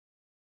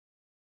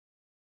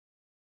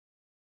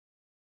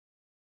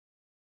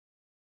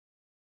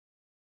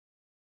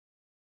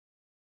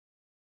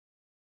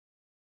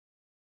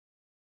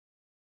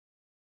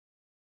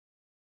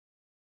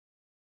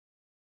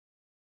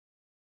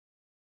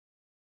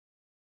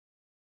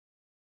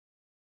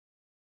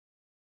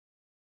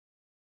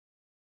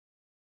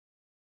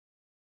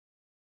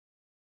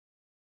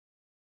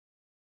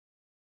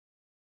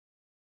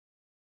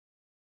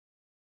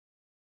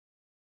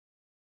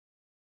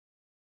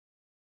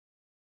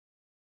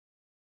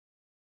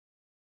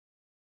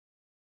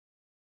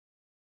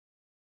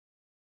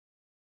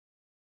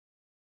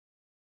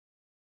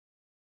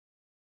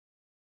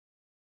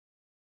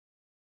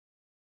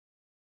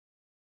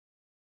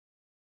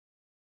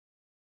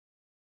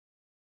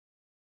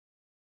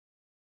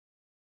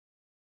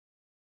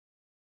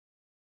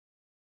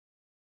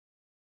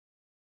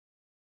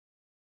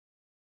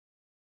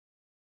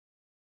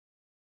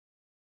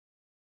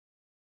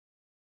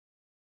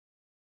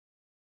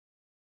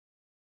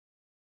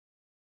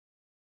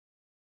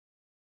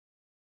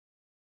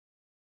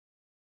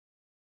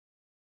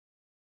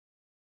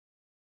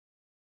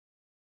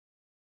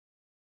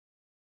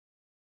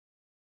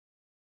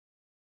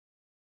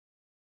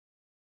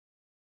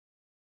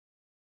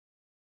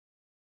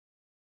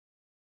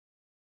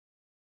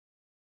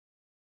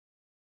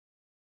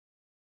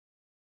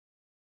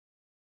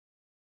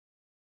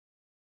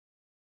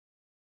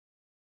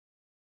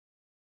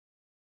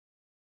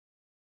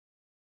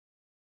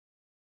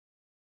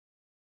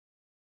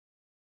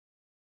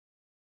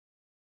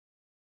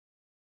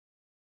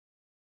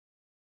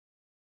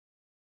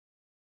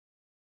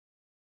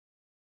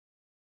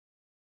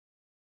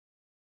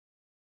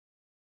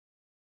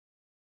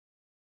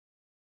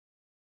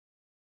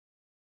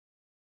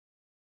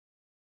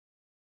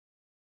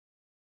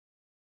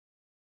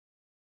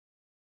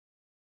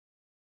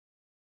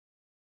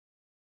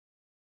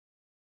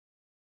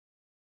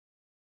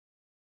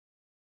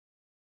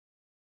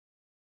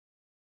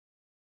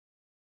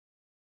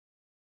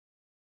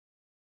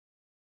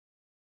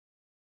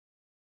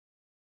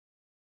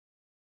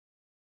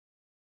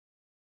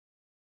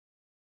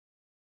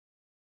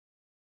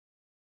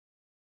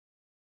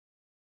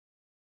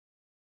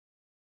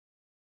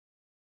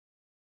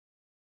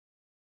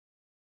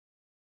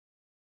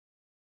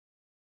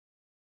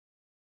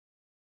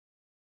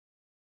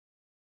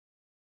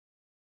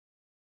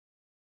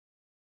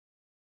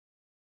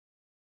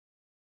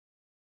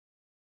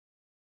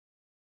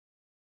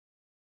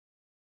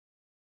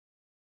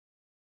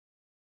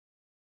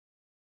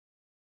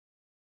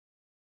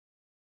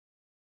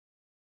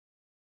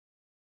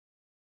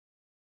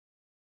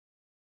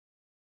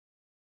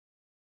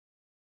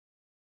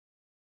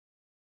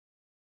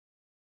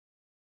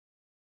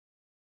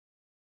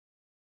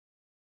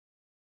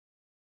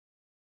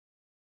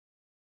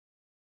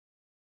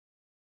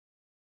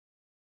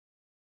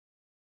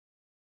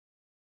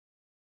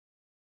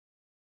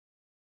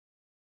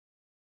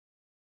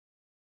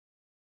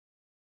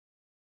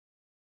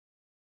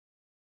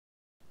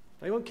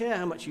They won't care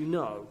how much you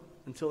know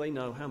until they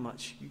know how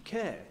much you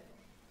care.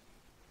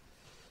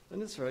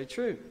 And it's very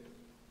true.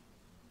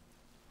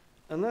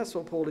 And that's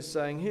what Paul is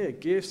saying here.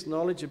 Gifts,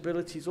 knowledge,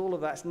 abilities, all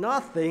of that's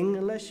nothing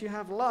unless you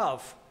have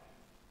love.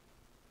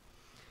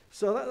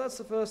 So that's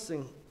the first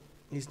thing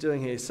he's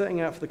doing here. He's setting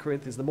out for the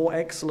Corinthians the more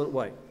excellent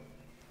way.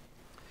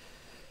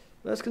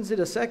 Let's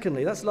consider,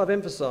 secondly, that's love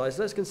emphasized.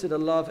 Let's consider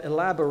love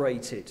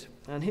elaborated.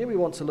 And here we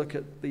want to look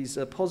at these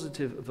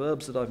positive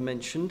verbs that I've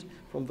mentioned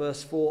from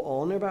verse 4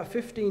 on. There are about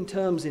 15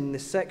 terms in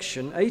this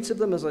section. 8 of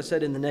them, as I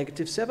said, in the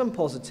negative, 7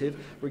 positive,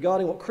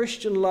 regarding what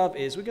Christian love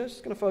is. We're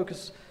just going to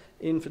focus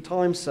in, for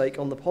time's sake,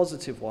 on the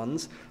positive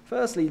ones.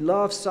 Firstly,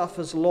 love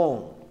suffers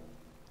long.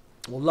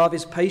 Well, love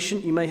is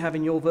patient, you may have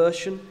in your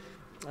version.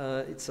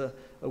 It's a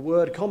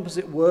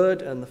composite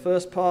word, and the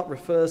first part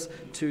refers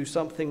to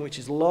something which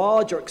is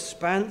large or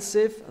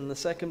expansive, and the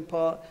second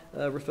part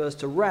refers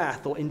to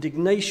wrath or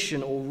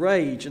indignation or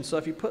rage. And so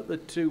if you put the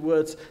two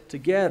words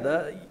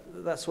together,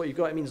 that's what you've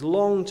got. It means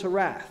long to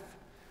wrath,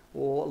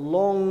 or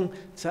long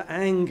to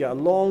anger,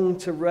 long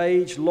to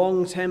rage,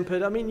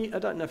 long-tempered. I mean, I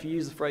don't know if you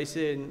use the phrase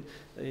here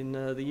in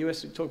the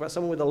US, we talk about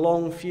someone with a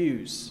long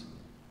fuse.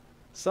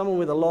 Someone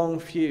with a long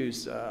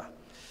fuse.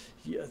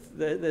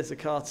 There's a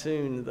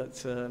cartoon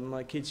that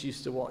my kids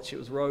used to watch. It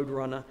was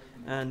Roadrunner,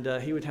 and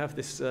he would have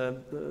this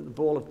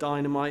ball of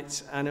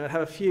dynamite, and it would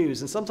have a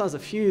fuse. And sometimes the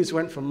fuse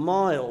went for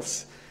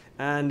miles,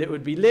 and it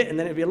would be lit, and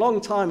then it would be a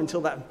long time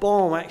until that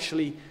bomb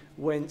actually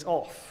went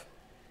off.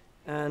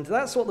 And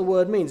that's what the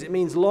word means. It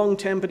means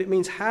long-tempered. It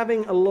means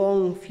having a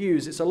long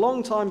fuse. It's a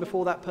long time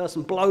before that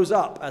person blows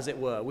up, as it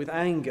were, with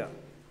anger.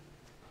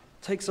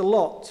 It takes a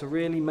lot to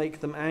really make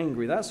them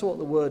angry. That's what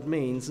the word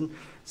means. And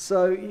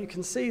so you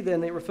can see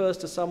then it refers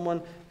to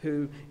someone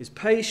who is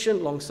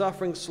patient,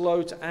 long-suffering,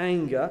 slow to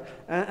anger.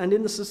 And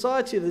in the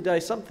society of the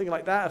day, something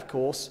like that, of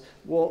course,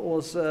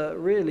 was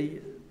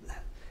really,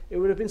 it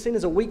would have been seen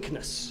as a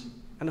weakness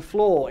and a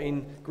flaw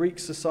in Greek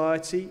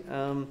society.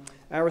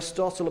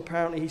 Aristotle,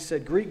 apparently, he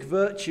said, Greek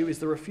virtue is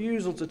the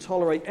refusal to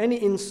tolerate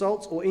any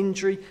insult or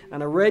injury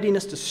and a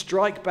readiness to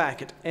strike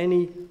back at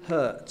any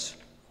hurt.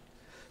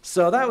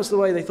 So that was the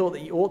way they thought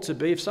that you ought to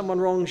be. If someone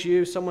wrongs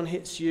you, someone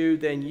hits you,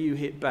 then you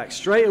hit back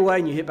straight away,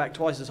 and you hit back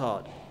twice as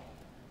hard.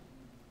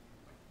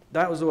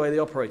 That was the way they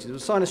operated. It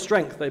was a sign of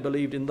strength, they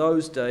believed, in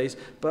those days.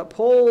 But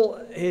Paul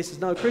here says,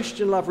 no,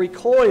 Christian love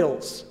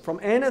recoils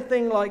from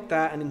anything like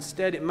that, and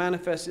instead it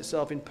manifests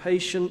itself in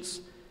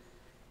patience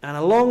and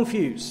a long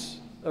fuse,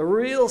 a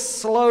real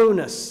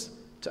slowness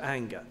to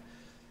anger.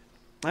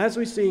 As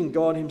we see in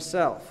God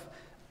himself,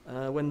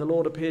 when the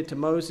Lord appeared to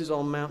Moses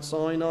on Mount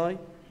Sinai,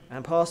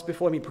 and passed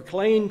before him, he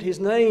proclaimed his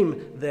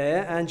name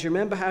there. And you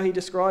remember how he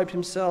described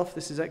himself?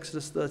 This is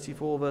Exodus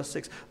 34, verse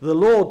 6. The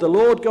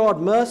Lord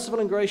God, merciful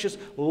and gracious,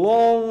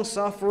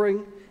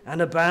 long-suffering and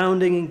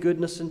abounding in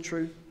goodness and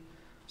truth.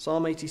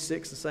 Psalm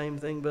 86, the same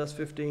thing, verse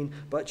 15.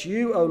 But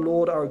you, O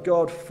Lord, are a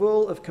God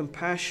full of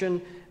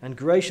compassion and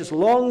gracious,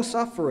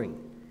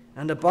 long-suffering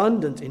and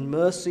abundant in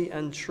mercy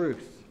and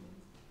truth.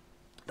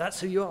 That's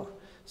who you are,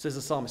 says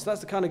the psalmist.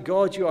 That's the kind of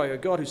God you are. You're a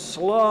God who's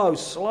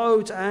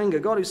slow to anger,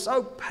 God who's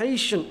so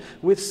patient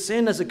with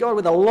sinners, a God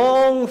with a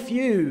long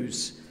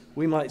fuse,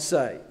 we might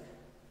say.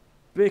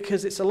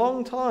 Because it's a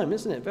long time,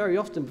 isn't it? Very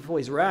often before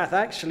his wrath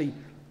actually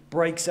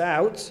breaks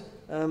out.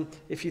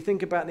 If you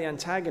think about the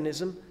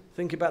antagonism,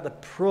 think about the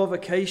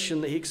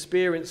provocation that he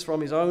experienced from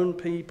his own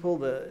people,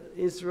 the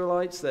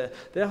Israelites,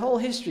 their whole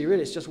history,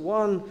 really. It's just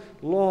one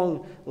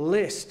long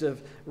list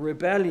of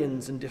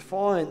rebellions and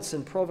defiance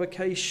and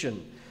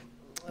provocation.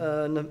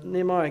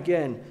 Nehemiah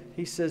again,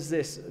 he says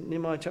this,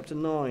 Nehemiah chapter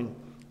 9,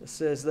 it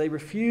says, they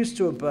refused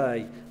to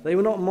obey. They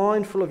were not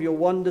mindful of your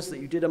wonders that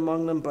you did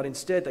among them, but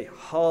instead they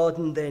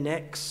hardened their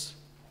necks.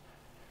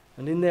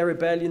 And in their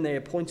rebellion they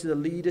appointed a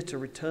leader to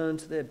return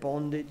to their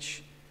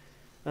bondage.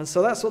 And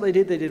so that's what they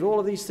did. They did all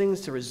of these things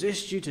to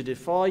resist you, to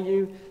defy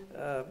you,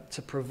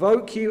 to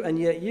provoke you. And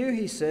yet you,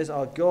 he says,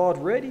 are God,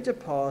 ready to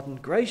pardon,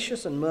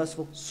 gracious and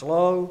merciful,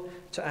 slow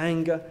to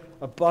anger,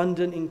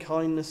 abundant in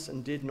kindness,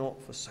 and did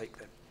not forsake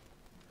them.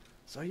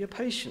 So you're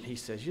patient, he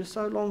says. You're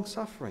so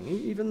long-suffering.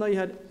 Even though you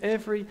had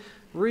every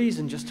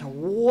reason just to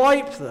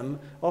wipe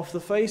them off the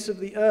face of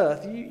the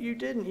earth, you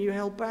didn't. You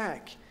held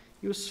back.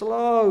 You were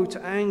slow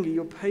to anger.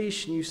 You're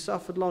patient. You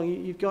suffered long.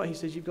 He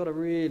says, you've got a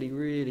really,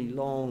 really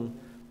long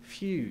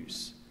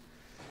fuse.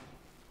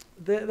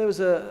 There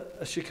was a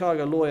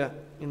Chicago lawyer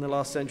in the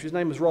last century. His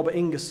name was Robert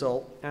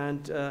Ingersoll,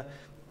 and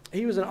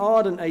he was an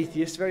ardent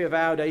atheist, very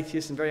avowed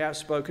atheist and very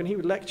outspoken. He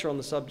would lecture on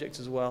the subject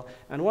as well.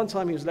 And one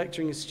time he was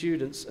lecturing his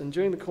students, and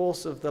during the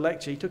course of the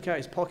lecture, he took out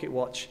his pocket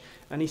watch,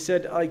 and he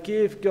said, I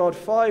give God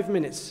 5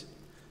 minutes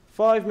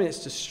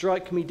to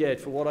strike me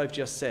dead for what I've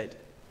just said.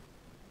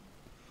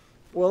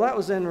 Well, that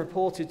was then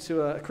reported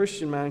to a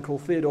Christian man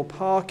called Theodore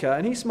Parker,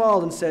 and he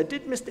smiled and said,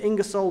 did Mr.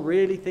 Ingersoll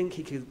really think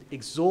he could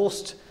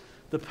exhaust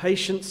the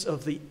patience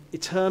of the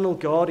eternal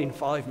God in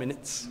 5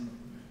 minutes?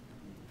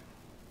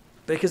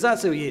 Because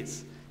that's who he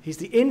is. He's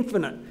the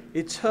infinite,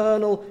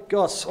 eternal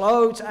God,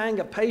 slow to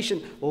anger,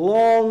 patient,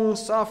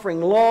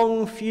 long-suffering,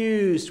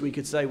 long-fused, we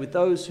could say, with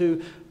those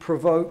who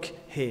provoke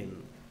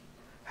him.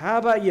 How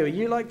about you? Are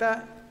you like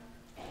that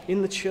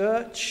in the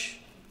church?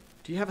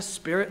 Do you have a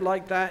spirit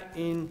like that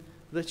in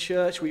the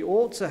church? We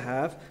ought to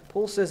have.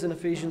 Paul says in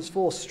Ephesians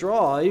 4,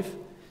 strive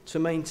to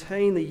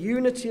maintain the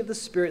unity of the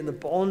Spirit in the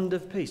bond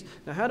of peace.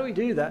 Now, how do we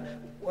do that?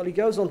 Well, he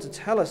goes on to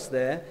tell us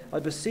there, I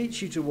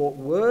beseech you to walk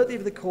worthy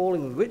of the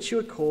calling with which you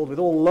are called, with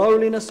all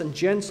lowliness and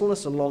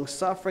gentleness and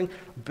long-suffering,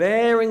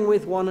 bearing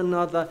with one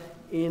another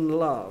in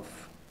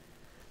love.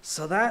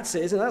 So that's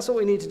it, isn't it? That's what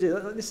we need to do.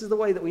 This is the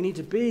way that we need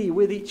to be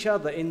with each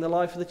other in the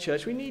life of the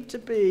church. We need to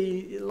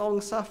be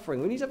long-suffering.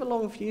 We need to have a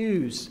long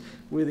fuse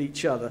with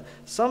each other.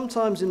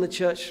 Sometimes in the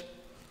church,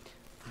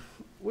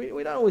 we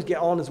don't always get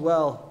on as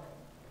well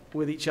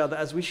with each other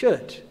as we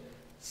should.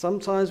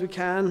 Sometimes we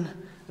can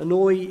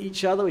annoy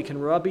each other, we can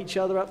rub each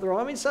other up the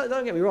wrong. I mean, so,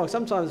 don't get me wrong,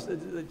 sometimes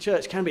the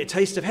church can be a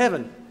taste of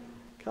heaven,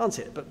 can't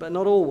it? But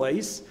not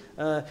always.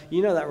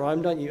 You know that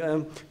rhyme, don't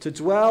you? To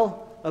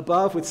dwell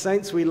above with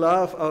saints we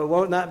love, oh,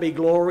 won't that be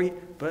glory?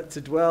 But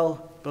to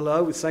dwell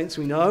below with saints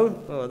we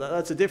know, oh,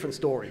 that's a different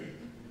story.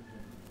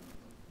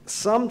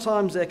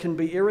 Sometimes there can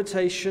be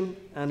irritation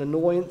and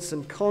annoyance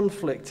and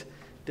conflict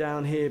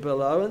down here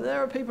below, and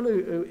there are people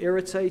who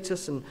irritate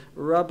us and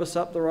rub us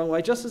up the wrong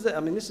way, just as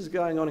this is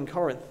going on in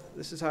Corinth.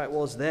 This is how it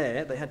was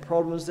there. They had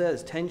problems there.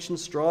 There's tension,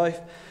 strife,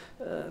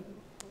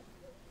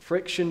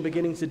 friction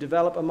beginning to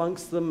develop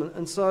amongst them.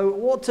 And so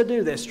what to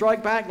do there?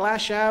 Strike back,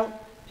 lash out,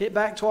 hit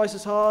back twice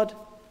as hard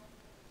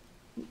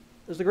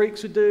as the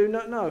Greeks would do?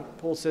 No.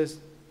 Paul says,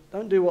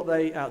 don't do what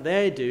they out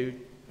there do.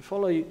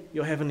 Follow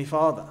your heavenly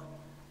Father.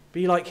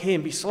 Be like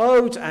him. Be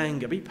slow to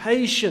anger. Be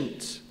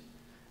patient.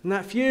 And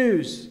that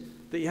fuse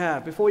that you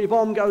have before your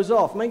bomb goes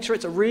off, make sure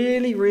it's a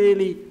really,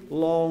 really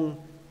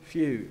long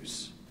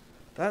fuse.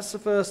 That's the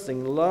first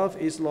thing. Love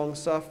is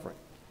long-suffering.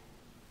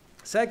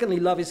 Secondly,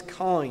 love is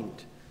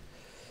kind.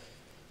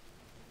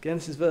 Again,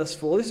 this is verse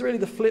 4. This is really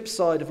the flip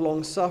side of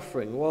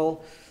long-suffering.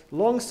 While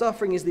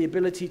long-suffering is the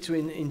ability to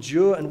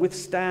endure and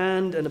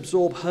withstand and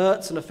absorb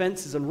hurts and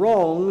offenses and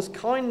wrongs,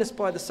 kindness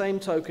by the same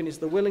token is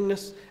the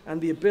willingness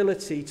and the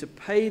ability to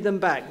pay them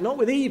back, not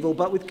with evil,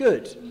 but with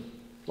good.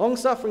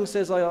 Long-suffering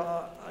says,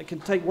 I can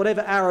take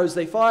whatever arrows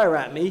they fire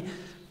at me.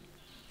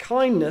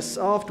 Kindness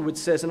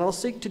afterwards says, and I'll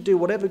seek to do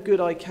whatever good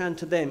I can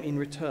to them in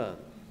return.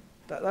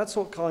 That's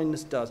what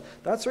kindness does.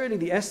 That's really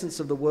the essence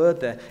of the word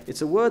there.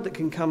 It's a word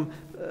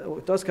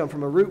that does come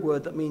from a root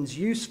word that means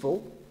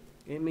useful.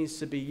 It means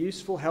to be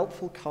useful,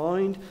 helpful,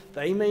 kind.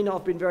 They may not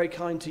have been very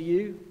kind to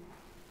you.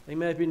 They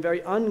may have been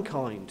very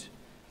unkind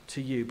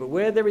to you. But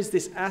where there is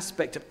this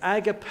aspect of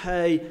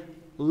agape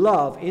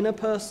love in a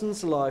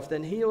person's life,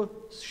 then he or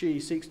she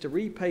seeks to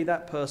repay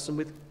that person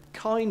with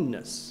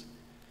kindness.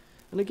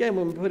 And again,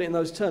 when we put it in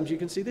those terms, you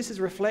can see this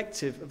is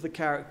reflective of the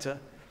character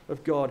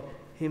of God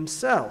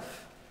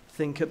himself.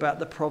 Think about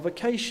the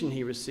provocation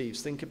he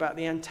receives. Think about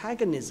the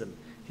antagonism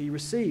he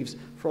receives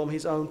from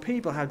his own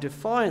people, how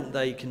defiant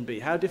they can be,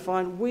 how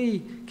defiant we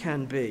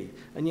can be.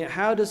 And yet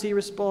how does he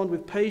respond?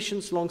 With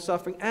patience,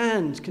 long-suffering,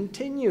 and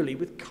continually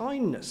with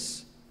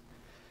kindness.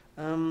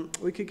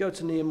 We could go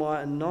to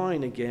Nehemiah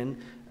 9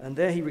 again, and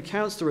there he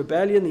recounts the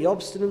rebellion, the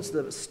obstinance,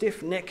 the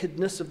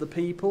stiff-neckedness of the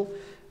people,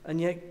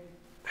 and yet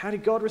how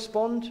did God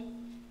respond?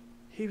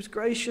 He was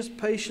gracious,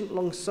 patient,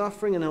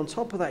 long-suffering, and on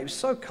top of that, he was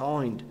so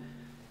kind.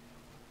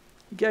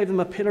 He gave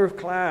them a pillar of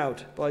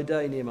cloud by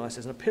day, Nehemiah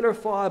says, and a pillar of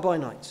fire by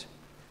night.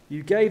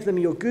 You gave them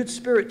your good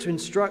spirit to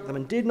instruct them,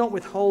 and did not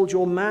withhold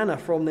your manna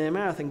from their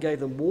mouth, and gave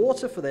them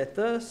water for their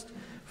thirst.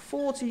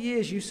 40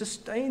 years you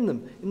sustained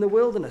them in the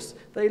wilderness.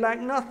 They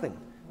lacked nothing.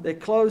 Their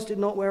clothes did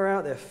not wear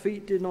out, their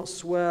feet did not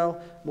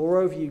swell.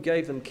 Moreover, you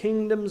gave them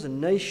kingdoms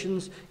and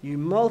nations. You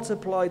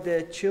multiplied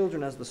their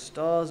children as the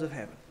stars of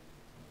heaven.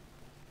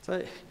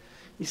 So,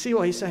 you see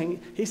what he's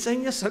saying? He's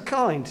saying you're so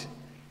kind.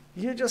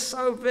 You're just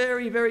so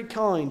very, very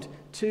kind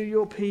to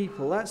your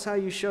people. That's how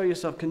you show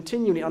yourself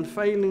continually,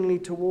 unfailingly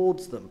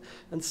towards them.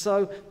 And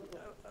so,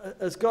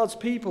 as God's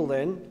people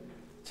then,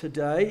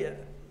 today,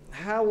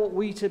 how ought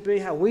we to be?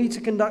 How are we to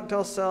conduct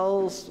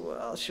ourselves?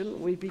 Well, shouldn't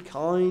we be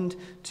kind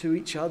to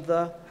each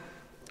other?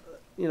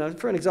 You know,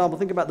 for an example,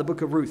 think about the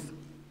book of Ruth.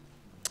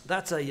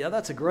 That's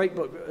a great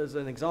book as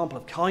an example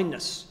of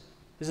kindness,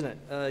 isn't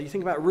it? You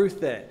think about Ruth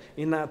there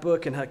in that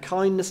book and her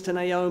kindness to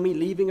Naomi,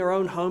 leaving her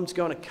own home to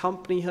go and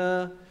accompany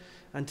her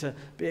and to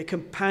be a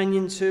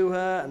companion to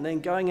her, and then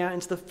going out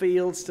into the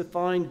fields to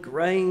find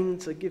grain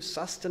to give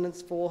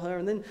sustenance for her.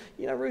 And then,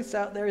 you know, Ruth's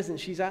out there, isn't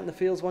she? She's out in the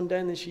fields one day,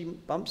 and then she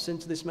bumps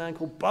into this man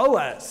called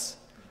Boaz.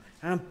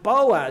 And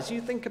Boaz, you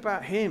think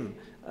about him.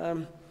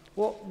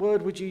 What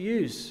word would you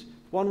use?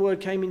 One word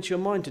came into your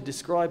mind to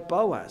describe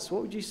Boaz.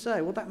 What would you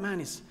say? Well, that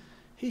man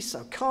he's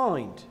so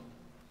kind,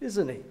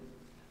 isn't he?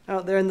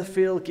 Out there in the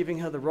field, giving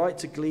her the right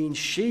to glean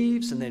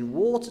sheaves and then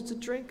water to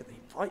drink. And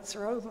he Fights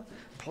her over.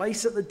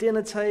 Place at the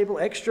dinner table,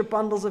 extra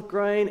bundles of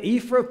grain,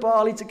 ephah of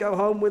barley to go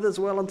home with as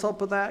well on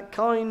top of that.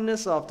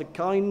 Kindness after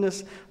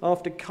kindness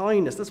after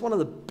kindness. That's one of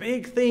the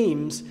big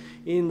themes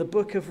in the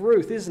book of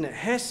Ruth, isn't it?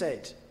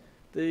 Hesed,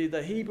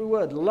 the Hebrew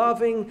word,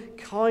 loving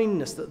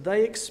kindness that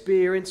they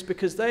experience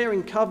because they are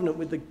in covenant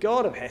with the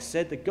God of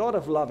Hesed, the God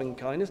of loving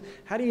kindness.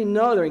 How do you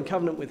know they're in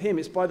covenant with him?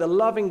 It's by the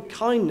loving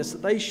kindness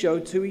that they show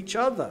to each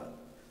other.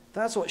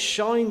 That's what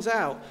shines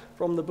out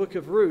from the book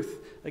of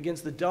Ruth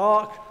against the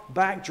dark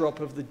backdrop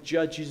of the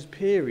Judges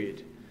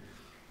period.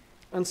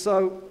 And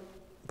so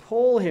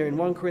Paul here in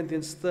 1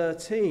 Corinthians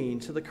 13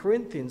 to the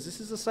Corinthians,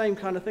 this is the same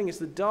kind of thing. It's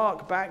the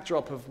dark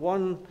backdrop of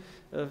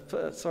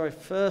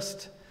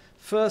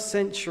first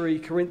century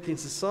Corinthian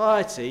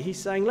society. He's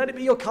saying, let it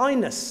be your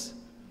kindness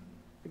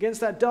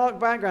against that dark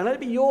background. Let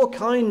it be your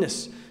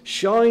kindness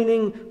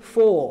shining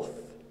forth.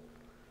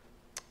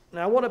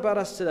 Now, what about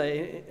us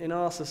today in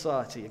our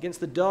society? Against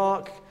the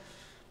dark,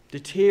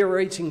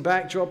 deteriorating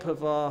backdrop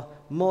of our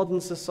modern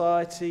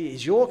society,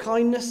 is your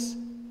kindness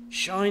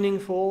shining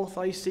forth?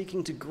 Are you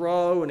seeking to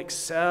grow and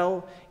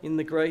excel in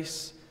the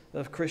grace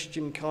of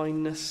Christian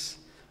kindness?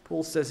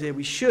 Paul says here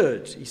we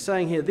should. He's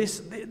saying here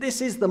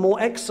this is the more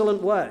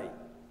excellent way.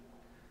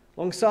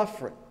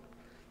 Long-suffering.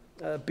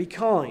 Be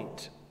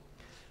kind.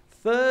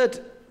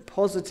 Third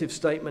positive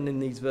statement in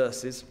these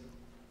verses,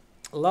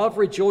 love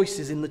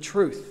rejoices in the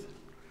truth.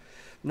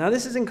 Now,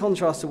 this is in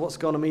contrast to what's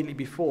gone immediately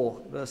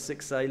before. Verse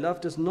 6a, love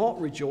does not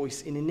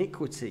rejoice in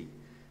iniquity.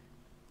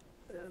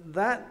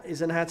 That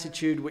is an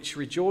attitude which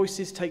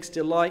rejoices, takes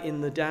delight in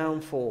the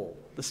downfall,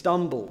 the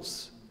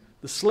stumbles,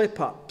 the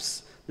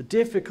slip-ups, the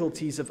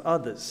difficulties of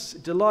others.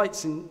 It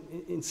delights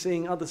in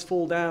seeing others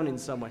fall down in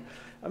some way.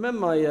 I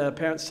remember my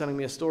parents telling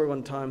me a story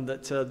one time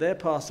that their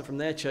pastor from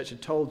their church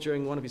had told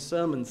during one of his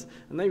sermons,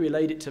 and they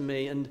relayed it to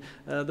me. And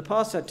the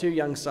pastor had two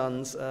young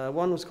sons.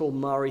 One was called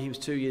Murray, he was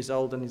 2 years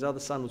old, and his other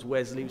son was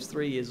Wesley, he was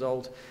 3 years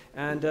old.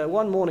 And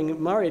one morning,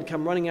 Murray had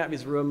come running out of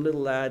his room, little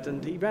lad,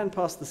 and he ran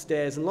past the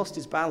stairs and lost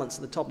his balance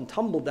at the top and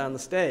tumbled down the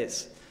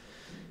stairs.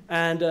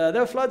 And there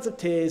were floods of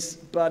tears,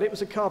 but it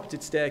was a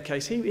carpeted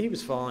staircase. He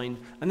was fine.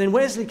 And then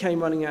Wesley came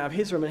running out of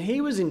his room, and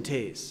he was in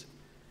tears.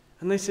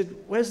 And they said,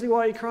 Wesley,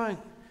 why are you crying?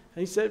 And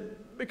he said,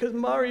 because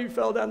Murray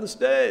fell down the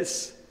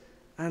stairs.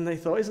 And they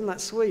thought, isn't that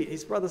sweet?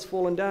 His brother's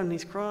fallen down and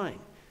he's crying.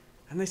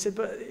 And they said,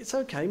 but it's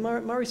okay,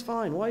 Murray's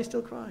fine. Why are you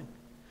still crying?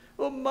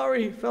 Well,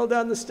 Murray fell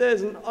down the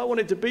stairs and I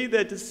wanted to be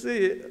there to see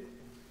it.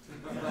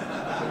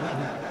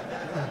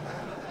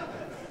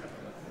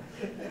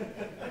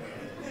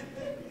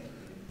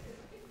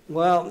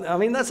 Well, I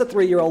mean, that's a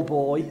 3-year-old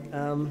boy.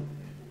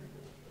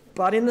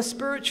 But in the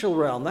spiritual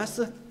realm, that's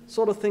the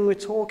sort of thing we're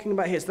talking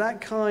about here. It's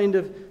that kind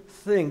of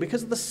thing.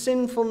 Because of the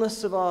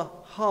sinfulness of our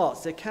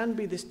hearts, there can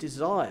be this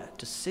desire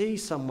to see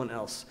someone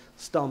else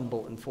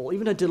stumble and fall,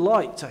 even a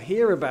delight to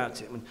hear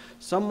about it. When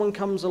someone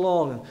comes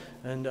along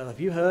and have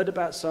you heard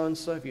about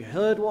so-and-so? Have you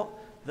heard what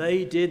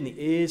they did? And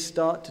the ears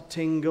start to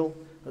tingle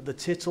at the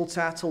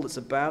tittle-tattle that's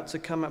about to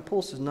come out.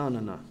 Paul says,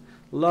 no.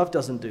 Love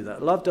doesn't do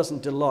that. Love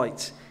doesn't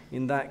delight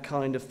in that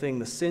kind of thing.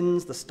 The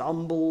sins, the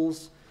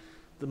stumbles,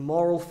 the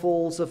moral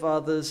falls of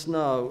others.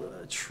 No,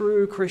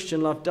 true Christian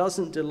love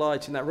doesn't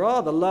delight in that.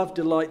 Rather, love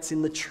delights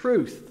in the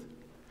truth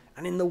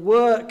and in the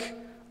work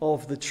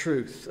of the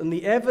truth and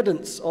the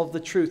evidence of the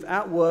truth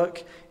at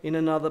work in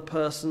another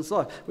person's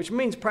life, which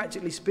means,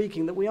 practically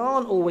speaking, that we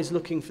aren't always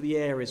looking for the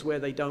areas where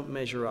they don't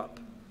measure up.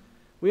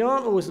 We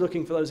aren't always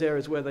looking for those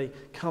areas where they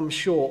come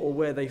short or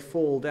where they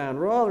fall down.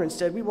 Rather,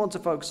 instead, we want to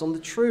focus on the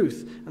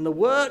truth and the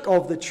work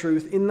of the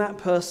truth in that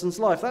person's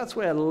life. That's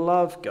where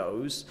love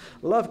goes.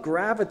 Love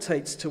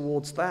gravitates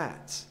towards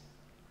that.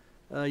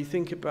 You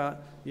think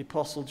about the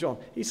Apostle John.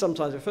 He's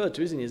sometimes referred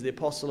to, isn't he, as the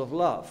Apostle of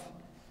Love.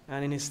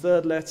 And in his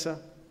third letter,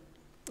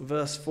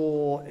 verse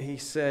 4, he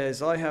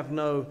says, I have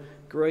no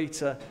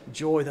greater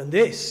joy than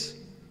this,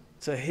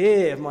 to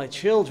hear of my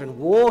children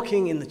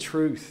walking in the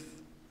truth.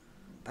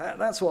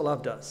 That's what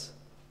love does.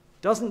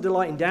 Doesn't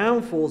delight in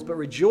downfalls, but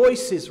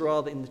rejoices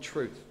rather in the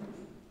truth.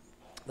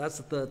 That's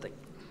the third thing.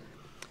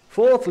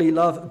 Fourthly,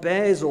 love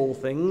bears all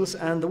things,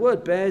 and the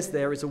word bears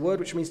there is a word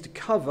which means to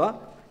cover.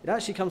 It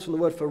actually comes from the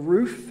word for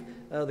roof,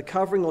 the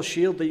covering or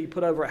shield that you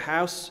put over a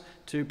house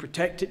to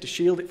protect it, to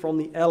shield it from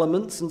the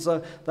elements. And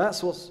so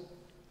that's what's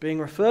being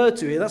referred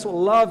to here. That's what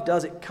love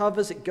does. It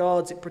covers, it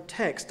guards, it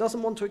protects.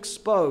 Doesn't want to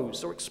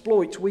expose or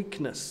exploit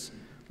weakness.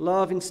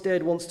 Love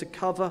instead wants to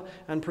cover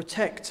and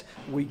protect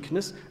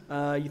weakness.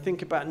 You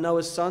think about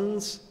Noah's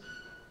sons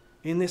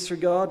in this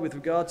regard, with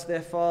regard to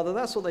their father.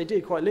 That's what they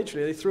did, quite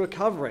literally. They threw a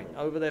covering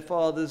over their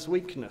father's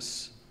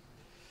weakness.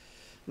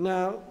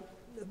 Now,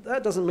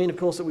 that doesn't mean, of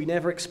course, that we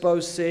never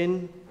expose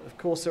sin. Of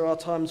course, there are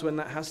times when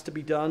that has to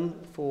be done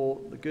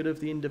for the good of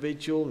the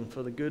individual and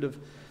for the good of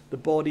the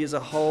body as a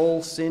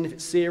whole. Sin, if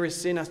it's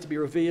serious sin, has to be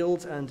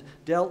revealed and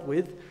dealt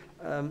with.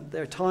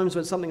 There are times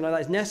when something like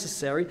that is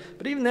necessary,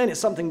 but even then it's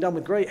something done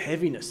with great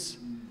heaviness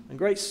and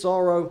great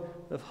sorrow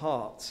of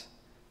heart,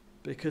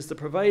 because the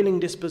prevailing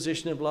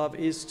disposition of love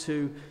is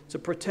to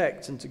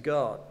protect and to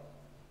guard.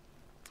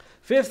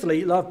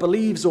 Fifthly, love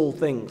believes all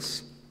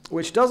things,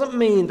 which doesn't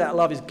mean that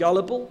love is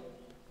gullible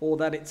or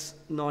that it's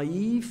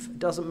naive. It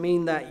doesn't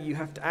mean that you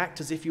have to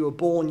act as if you were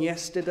born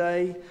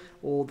yesterday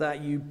or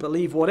that you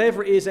believe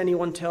whatever it is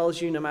anyone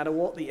tells you, no matter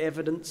what the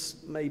evidence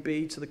may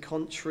be to the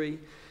contrary.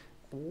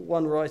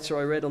 One writer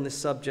I read on this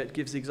subject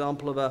gives the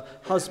example of a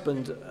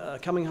husband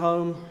coming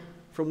home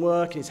from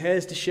work and his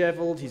hair's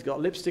disheveled, he's got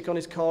lipstick on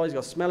his collar, he's got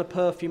a smell of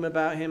perfume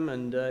about him,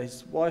 and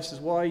his wife says,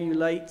 "Why are you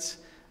late?"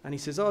 And he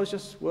says, "Oh, I was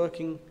just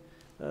working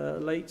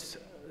late,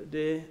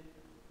 dear."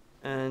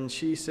 And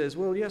she says,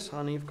 "Well, yes,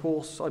 honey, of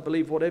course, I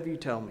believe whatever you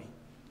tell me."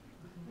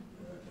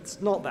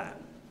 It's not that.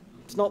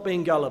 It's not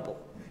being gullible.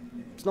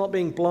 It's not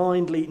being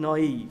blindly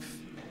naive.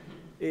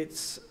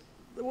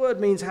 The word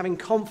means having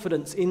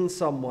confidence in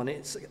someone.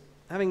 It's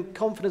having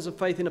confidence and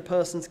faith in a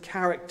person's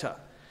character,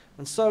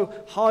 and so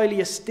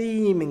highly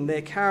esteeming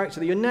their character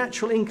that your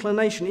natural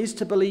inclination is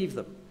to believe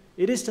them.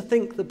 It is to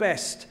think the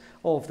best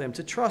of them,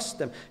 to trust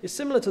them. It's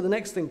similar to the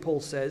next thing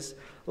Paul says.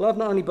 Love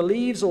not only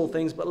believes all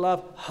things, but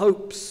love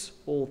hopes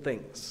all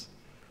things.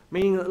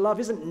 Meaning that love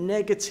isn't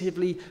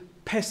negatively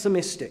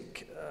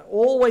pessimistic,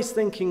 always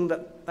thinking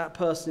that that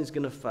person is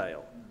going to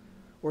fail.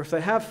 Or if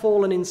they have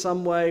fallen in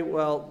some way,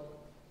 well,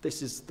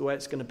 this is the way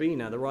it's going to be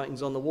now. The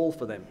writing's on the wall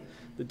for them.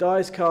 The die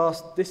is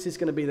cast. This is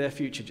going to be their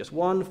future. Just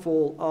one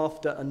fall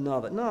after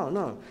another.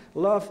 No.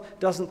 Love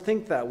doesn't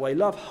think that way.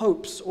 Love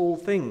hopes all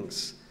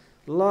things.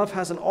 Love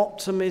has an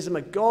optimism,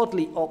 a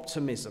godly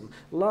optimism.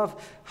 Love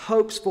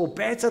hopes for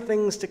better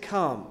things to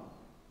come.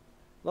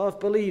 Love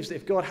believes that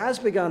if God has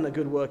begun a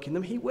good work in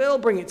them, he will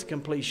bring it to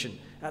completion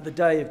at the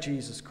day of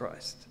Jesus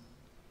Christ.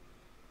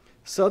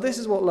 So this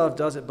is what love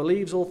does. It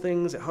believes all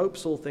things, it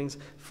hopes all things.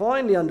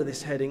 Finally, under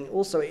this heading,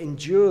 also it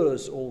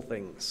endures all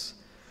things.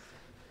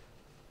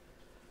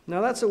 Now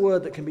that's a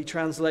word that can be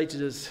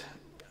translated as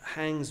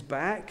hangs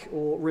back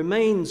or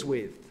remains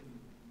with.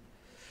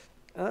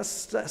 That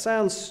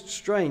sounds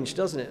strange,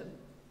 doesn't it?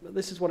 But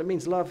this is what it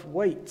means. Love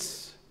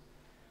waits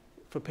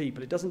for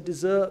people. It doesn't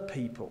desert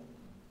people.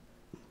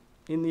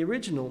 In the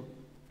original,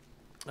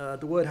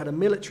 the word had a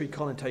military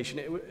connotation.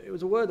 It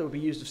was a word that would be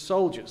used of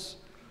soldiers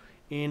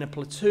in a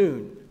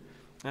platoon.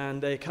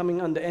 And they're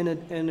coming under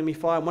enemy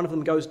fire. One of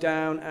them goes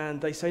down and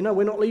they say, "No,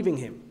 we're not leaving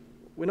him.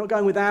 We're not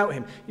going without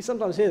him." You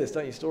sometimes hear this,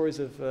 don't you? Stories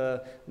of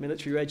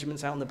military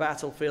regiments out on the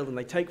battlefield, and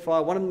they take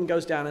fire. One of them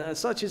goes down, and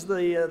such is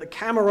the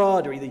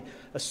camaraderie, the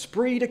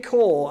esprit de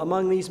corps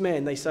among these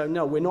men. They say,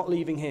 "No, we're not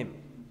leaving him."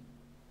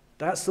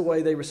 That's the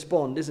way they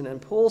respond, isn't it?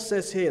 And Paul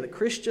says here that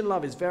Christian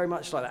love is very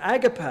much like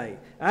that.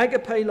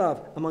 Agape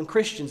love among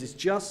Christians is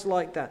just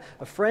like that.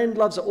 A friend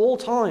loves at all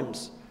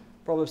times,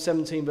 Proverbs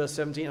 17, verse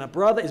 17, and a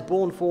brother is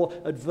born for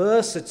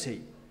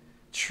adversity.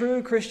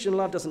 True Christian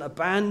love doesn't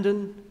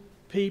abandon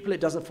people, it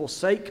doesn't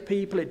forsake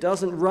people, it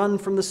doesn't run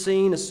from the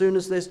scene as soon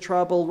as there's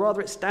trouble. Rather,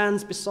 it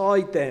stands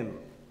beside them.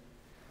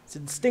 Its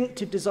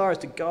instinctive desire is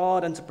to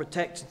guard and to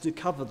protect and to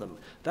cover them.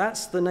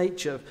 That's the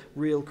nature of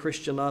real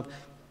Christian love.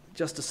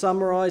 Just to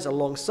summarize, a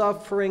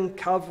long-suffering,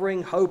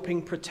 covering,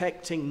 hoping,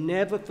 protecting,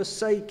 never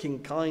forsaking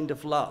kind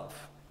of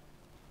love.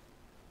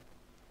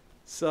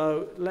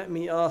 So let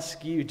me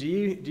ask you, do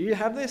you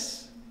have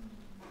this?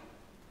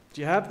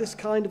 Do you have this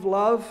kind of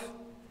love?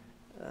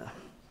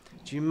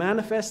 Do you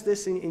manifest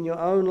this in your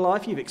own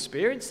life? You've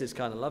experienced this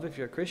kind of love if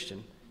you're a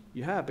Christian.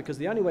 You have, because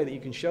the only way that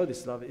you can show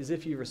this love is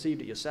if you've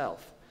received it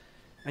yourself.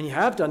 And you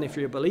have done if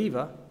you're a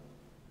believer,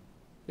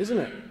 isn't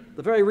it?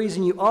 The very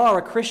reason you are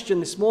a Christian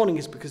this morning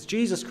is because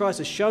Jesus Christ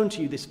has shown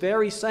to you this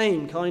very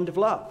same kind of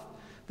love.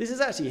 This is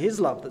actually his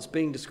love that's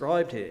being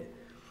described here.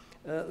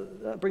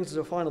 That brings us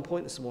to a final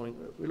point this morning.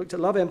 We looked at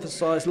love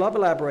emphasized, love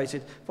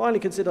elaborated. Finally,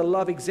 consider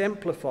love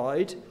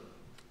exemplified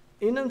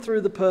in and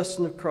through the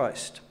person of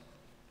Christ.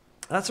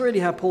 That's really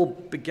how Paul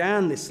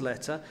began this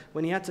letter,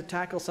 when he had to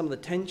tackle some of the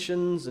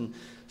tensions and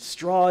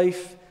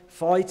strife,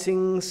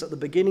 fightings at the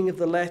beginning of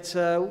the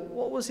letter.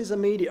 What was his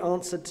immediate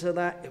answer to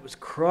that? It was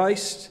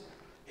Christ.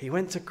 He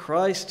went to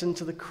Christ and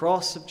to the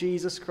cross of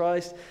Jesus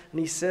Christ, and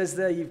he says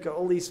there, you've got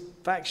all these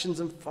factions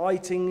and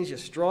fightings, you're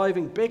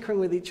striving, bickering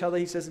with each other,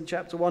 he says in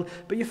chapter 1,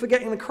 but you're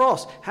forgetting the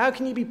cross. How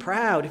can you be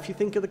proud if you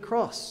think of the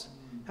cross?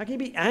 How can you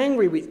be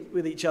angry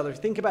with each other if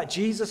you think about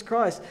Jesus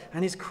Christ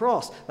and his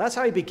cross? That's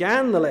how he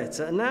began the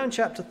letter. And now in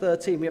chapter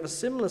 13, we have a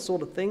similar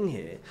sort of thing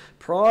here.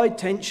 Pride,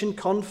 tension,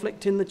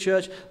 conflict in the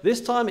church.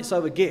 This time it's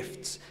over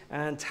gifts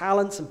and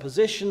talents and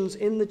positions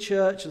in the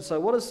church. And so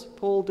what does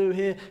Paul do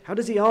here? How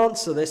does he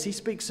answer this? He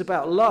speaks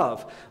about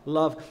love.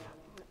 Love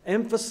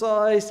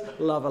emphasized,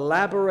 love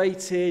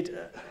elaborated,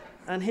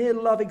 and here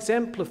love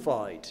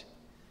exemplified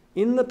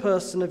in the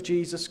person of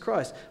Jesus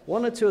Christ.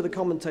 One or two of the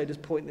commentators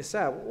point this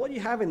out. What you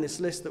have in this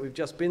list that we've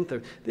just been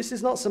through, this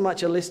is not so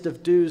much a list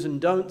of do's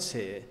and don'ts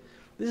here.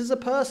 This is a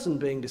person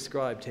being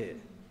described here.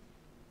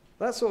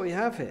 That's what we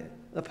have here.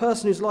 A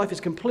person whose life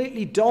is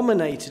completely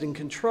dominated and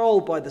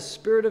controlled by the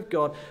Spirit of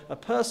God. A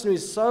person who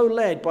is so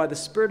led by the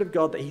Spirit of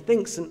God that he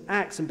thinks and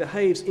acts and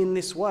behaves in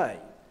this way.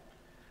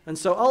 And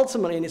so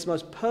ultimately, in its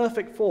most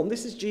perfect form,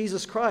 this is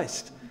Jesus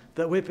Christ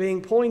that we're being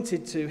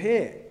pointed to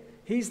here.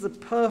 He's the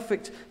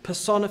perfect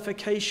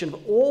personification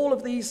of all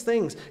of these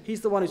things.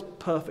 He's the one who's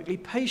perfectly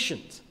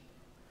patient.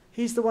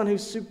 He's the one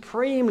who's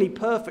supremely,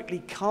 perfectly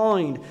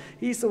kind.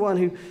 He's the one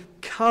who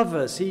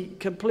he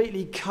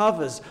completely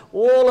covers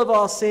all of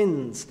our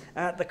sins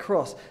at the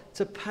cross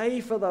to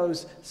pay for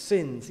those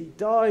sins. He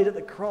died at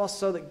the cross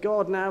so that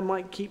God now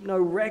might keep no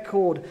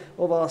record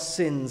of our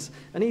sins.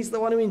 And he's the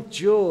one who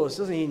endures,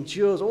 doesn't he? He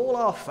endures all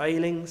our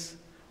failings,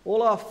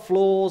 all our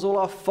flaws, all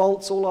our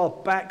faults, all our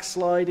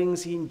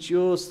backslidings. He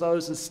endures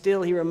those, and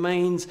still he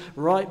remains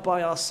right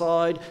by our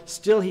side.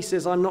 Still he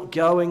says, I'm not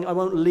going, I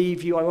won't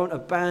leave you, I won't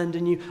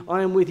abandon you.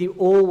 I am with you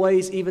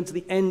always, even to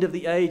the end of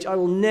the age. I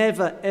will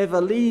never, ever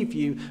leave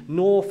you,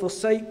 nor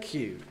forsake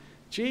you.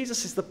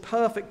 Jesus is the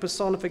perfect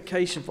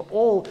personification for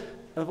all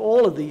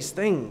of these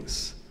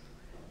things.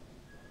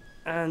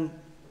 And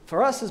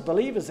for us as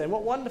believers then,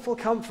 what wonderful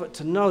comfort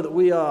to know that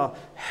we are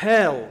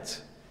held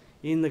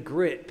in the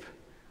grip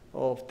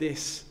of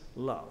this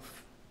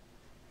love.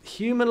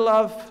 Human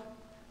love,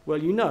 well,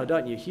 you know,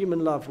 don't you?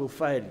 Human love will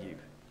fail you.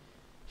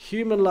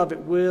 Human love, it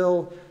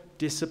will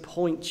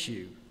disappoint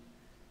you.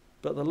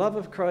 But the love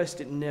of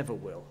Christ, it never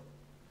will.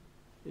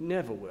 It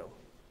never will.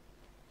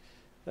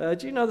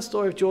 Do you know the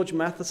story of George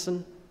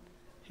Matheson?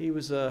 He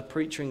was a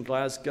preacher in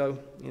Glasgow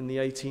in the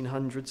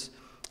 1800s.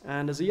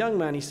 And as a young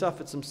man, he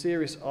suffered some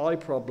serious eye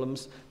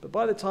problems. But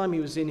by the time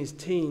he was in his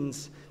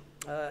teens,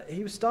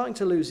 he was starting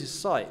to lose his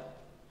sight.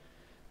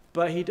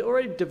 But he'd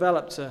already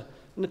developed an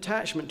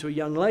attachment to a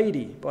young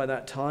lady by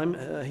that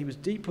time. He was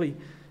deeply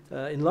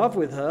in love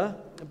with her.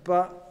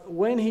 But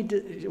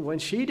when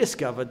she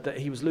discovered that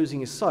he was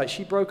losing his sight,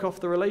 she broke off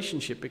the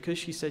relationship because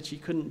she said she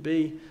couldn't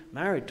be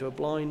married to a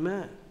blind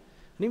man.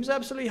 And he was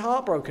absolutely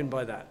heartbroken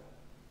by that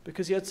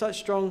because he had such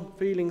strong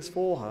feelings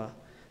for her.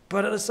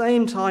 But at the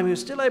same time, he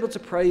was still able to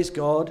praise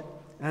God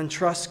and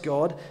trust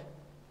God.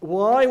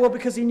 Why? Well,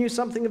 because he knew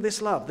something of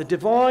this love, the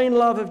divine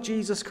love of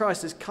Jesus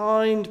Christ, this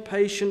kind,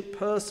 patient,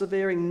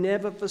 persevering,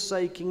 never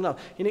forsaking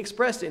love. He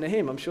expressed it in a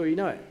hymn, I'm sure you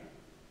know it.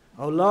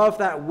 Oh, love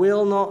that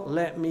will not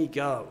let me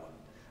go.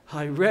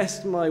 I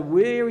rest my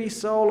weary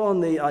soul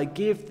on thee. I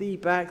give thee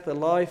back the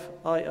life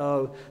I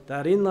owe,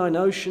 that in thine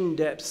ocean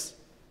depths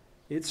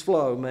its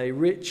flow may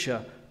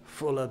richer,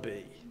 fuller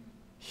be.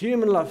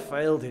 Human love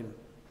failed him.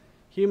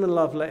 Human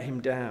love let him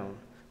down.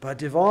 But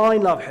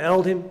divine love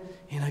held him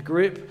in a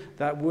grip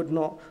that would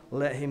not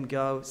let him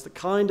go. It's the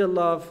kind of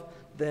love,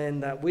 then,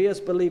 that we as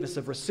believers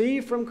have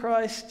received from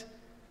Christ.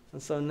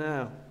 And so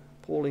now,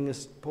 Paul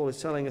is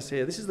telling us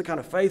here, this is the kind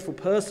of faithful,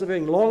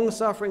 persevering,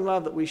 long-suffering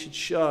love that we should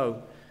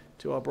show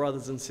to our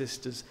brothers and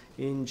sisters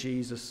in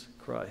Jesus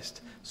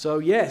Christ. So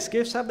yes,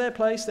 gifts have their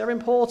place, they're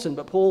important,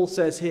 but Paul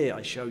says here,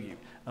 I show you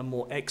a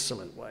more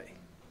excellent way.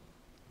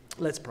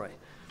 Let's pray.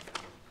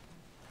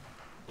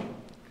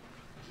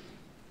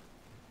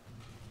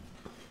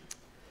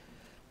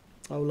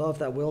 O love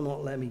that will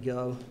not let me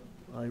go,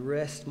 I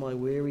rest my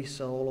weary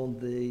soul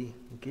on thee,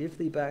 and give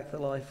thee back the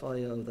life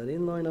I owe, that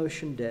in thine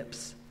ocean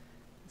depths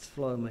its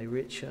flow may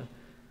richer,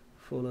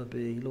 fuller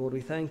be. Lord, we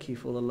thank you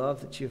for the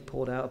love that you have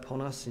poured out upon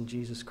us in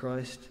Jesus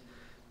Christ.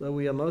 Though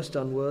we are most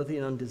unworthy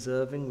and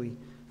undeserving, we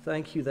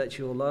thank you that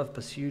your love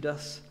pursued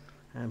us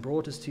and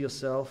brought us to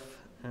yourself,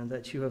 and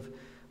that you have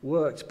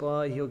worked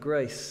by your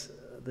grace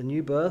the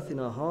new birth in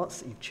our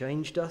hearts, that you've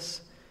changed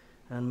us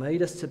and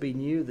made us to be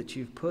new, that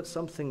you've put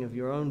something of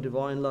your own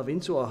divine love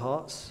into our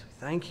hearts.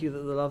 Thank you that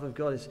the love of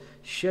God is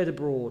shed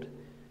abroad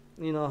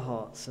in our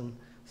hearts. And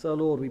so,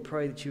 Lord, we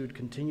pray that you would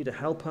continue to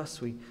help us.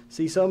 We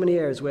see so many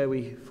areas where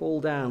we fall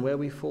down, where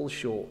we fall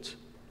short.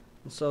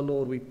 And so,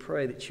 Lord, we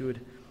pray that you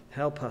would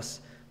help us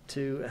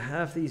to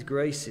have these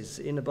graces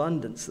in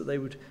abundance, that they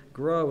would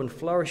grow and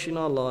flourish in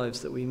our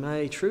lives, that we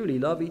may truly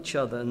love each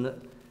other, and that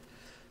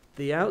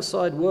the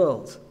outside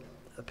world,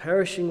 the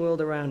perishing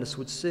world around us,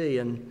 would see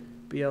and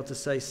be able to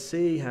say,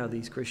 see how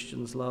these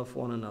Christians love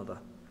one another.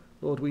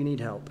 Lord, we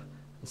need help.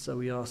 And so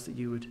we ask that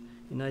you would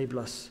enable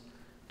us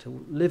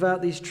to live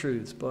out these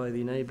truths by the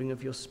enabling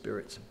of your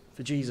Spirit.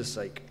 For Jesus'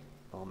 sake,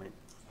 amen.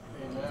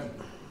 Amen.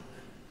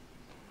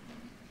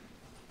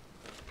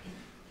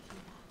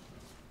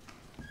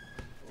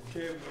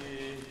 Okay,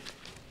 we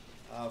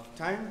have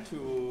time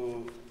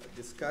to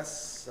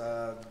discuss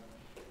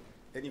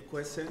any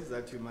questions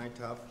that you might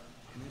have.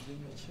 Can you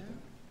bring a chair?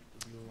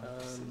 Do you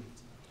want to sit?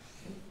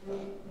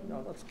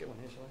 No, let's get one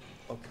here, shall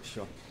I? Okay,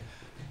 sure.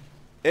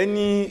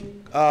 Any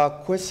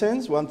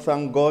questions? We want to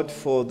thank God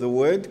for the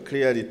word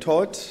clearly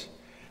taught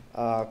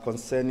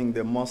concerning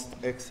the most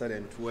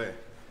excellent way.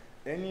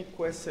 Any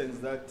questions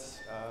that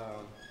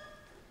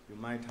you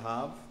might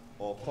have,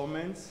 or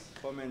comments?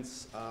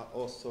 Comments are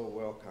also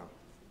welcome.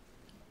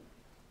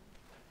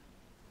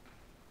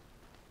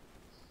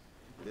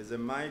 There's a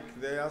mic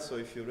there, so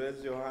if you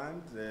raise your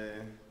hand,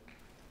 the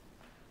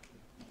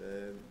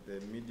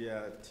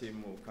media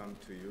team will come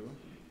to you.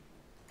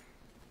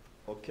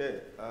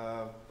 Okay,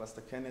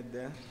 Pastor Kenneth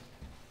there.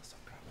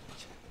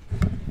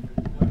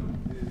 One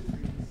of the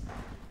things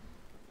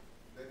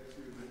that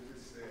you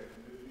notice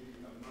maybe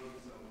among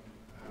some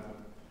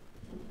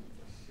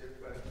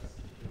shepherds,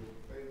 they will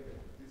find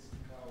that this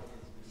cow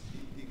has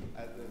been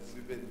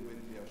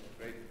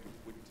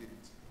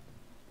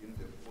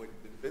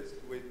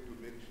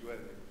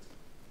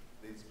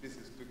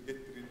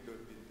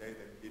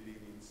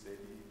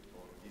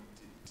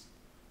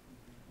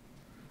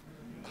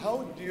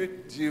How do you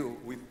deal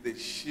with the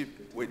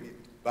sheep when it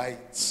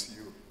bites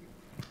you?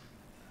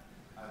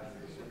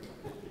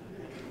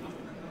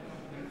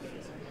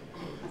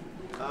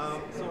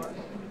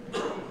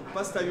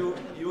 Pastor,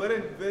 you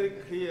weren't very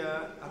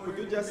clear. Could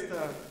you just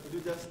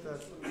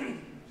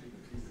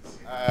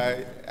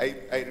I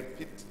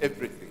repeat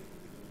everything.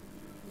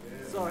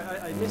 Sorry,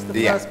 I missed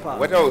the first part.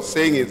 What I was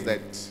saying is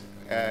that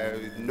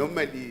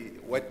normally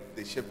what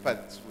the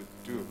shepherds would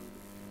do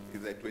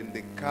is that when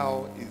the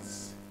cow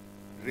is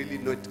really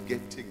not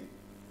getting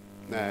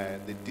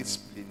the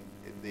discipline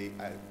they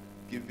are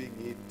giving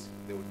it,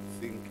 they would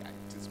think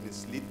it is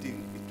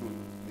misleading, it will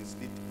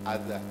mislead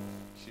other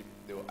sheep.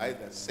 They will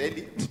either sell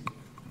it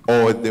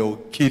or they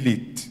will kill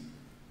it.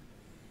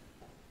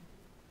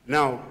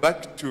 Now,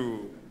 back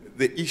to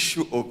the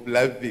issue of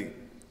loving.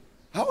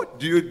 How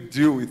do you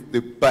deal with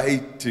the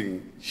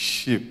biting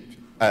sheep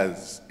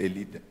as a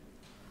leader?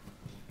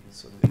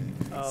 So the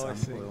Oh, I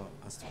see. example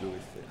has to do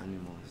with the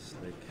animals,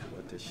 like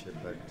what a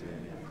shepherd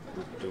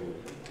would do.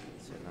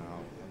 So now,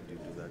 how do you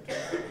do that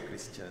with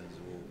Christians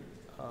who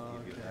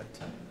give you that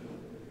time?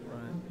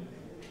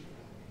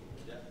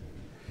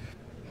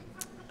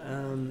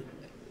 Right.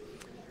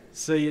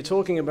 So you're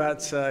talking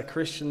about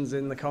Christians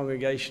in the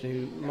congregation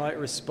who might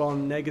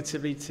respond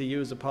negatively to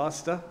you as a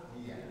pastor?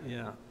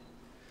 Yeah.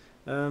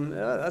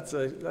 That's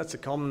a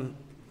common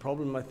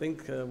problem, I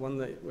think, one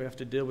that we have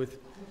to deal with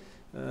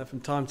from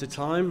time to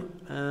time.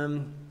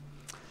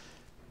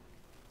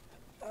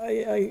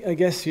 I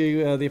guess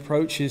the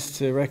approach is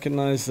to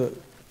recognize that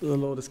the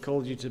Lord has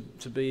called you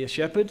to be a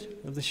shepherd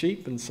of the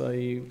sheep, and so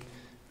you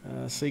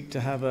seek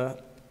to have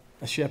a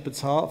shepherd's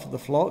heart for the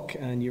flock,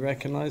 and you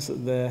recognize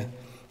that they're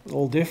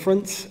all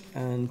different,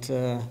 and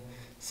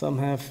some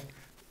have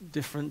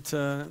different,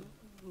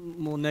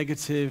 more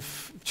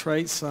negative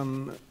traits.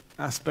 Some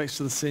aspects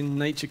of the sin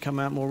nature come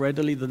out more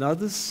readily than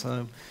others.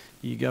 So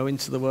you go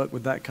into the work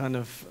with that kind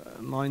of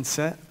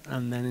mindset,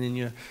 and then in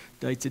your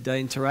day-to-day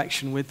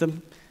interaction with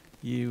them,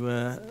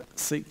 you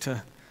seek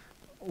to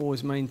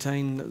always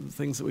maintain the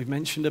things that we've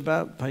mentioned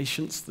about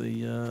patience,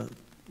 the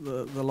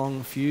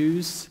long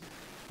fuse.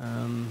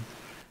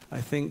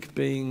 I think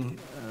being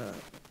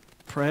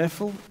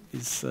prayerful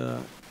is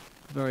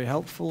very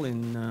helpful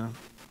in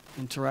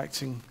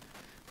interacting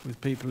with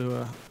people who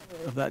are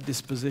of that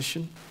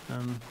disposition.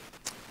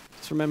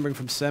 Just remembering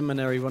from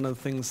seminary, one of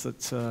the things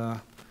that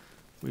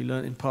we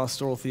learned in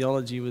pastoral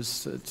theology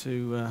was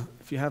to,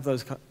 if you have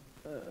those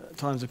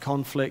times of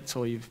conflict,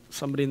 or you've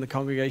somebody in the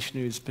congregation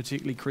who is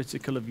particularly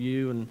critical of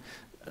you, and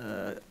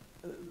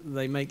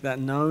they make that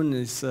known,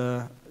 is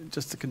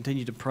just to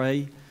continue to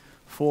pray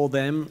for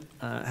them.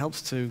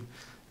 Helps to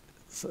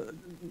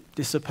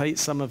dissipate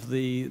some of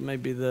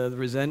maybe the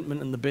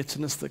resentment and the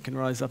bitterness that can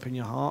rise up in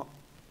your heart.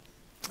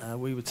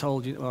 We were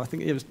told, I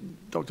think it was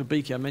Dr.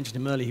 Beakey, I mentioned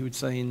him earlier, he would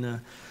say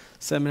in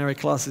seminary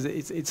classes,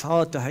 it's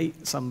hard to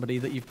hate somebody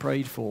that you've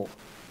prayed for.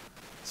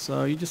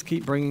 So you just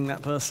keep bringing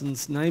that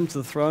person's name to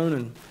the throne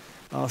and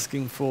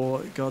asking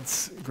for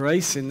God's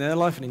grace in their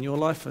life and in your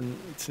life, and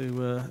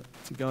to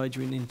guide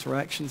you in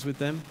interactions with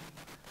them.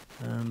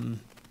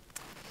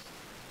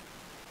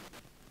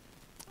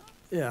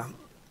 Yeah.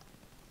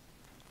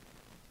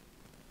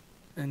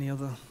 Any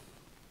other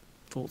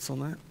thoughts on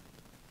that?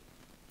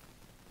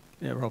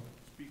 Yeah, Rob.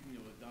 Speaking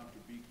of Dr.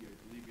 Beakey, I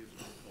believe he has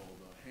a book called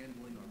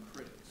Handling Our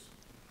Critics.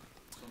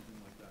 Something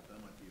like that. That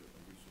might be a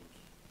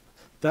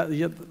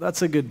resource.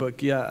 That's a good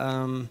book,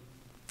 yeah.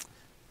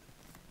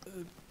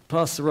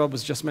 Pastor Rob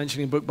was just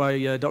mentioning a book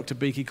by Dr.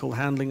 Beakey called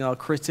Handling Our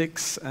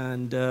Critics,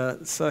 and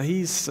so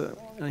he's a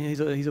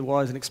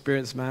wise and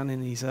experienced man,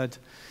 and he's had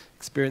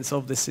experience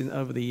of this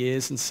over the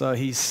years, and so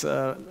he's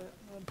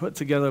put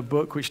together a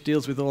book which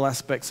deals with all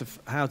aspects of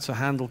how to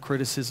handle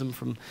criticism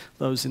from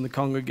those in the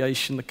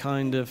congregation, the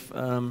kind of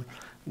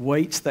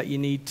weight that you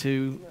need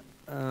to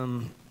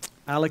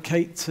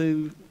allocate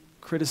to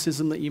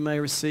criticism that you may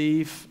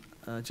receive.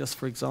 Just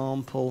for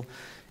example,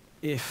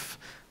 if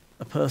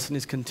a person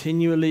is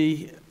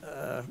continually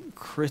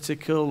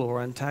critical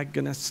or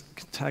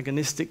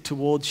antagonistic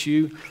towards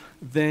you,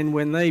 then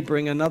when they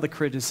bring another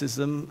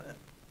criticism,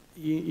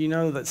 you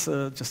know that's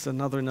just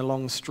another in a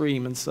long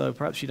stream, and so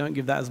perhaps you don't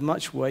give that as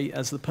much weight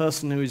as the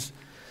person who is,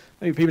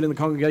 maybe people in the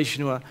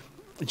congregation who are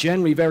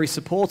generally very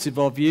supportive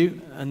of you,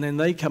 and then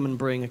they come and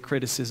bring a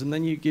criticism,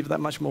 then you give that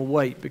much more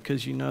weight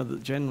because you know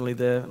that generally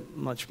they're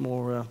much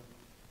more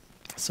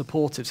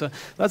supportive. So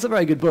that's a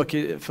very good book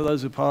for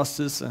those who are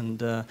pastors,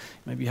 and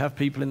maybe you have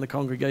people in the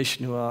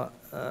congregation who are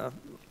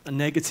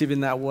negative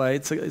in that way.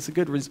 It's a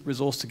good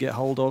resource to get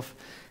hold of,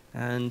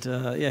 and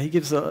he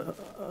gives a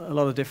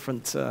lot of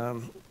different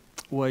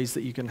ways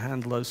that you can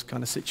handle those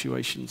kind of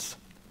situations.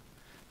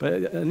 But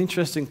an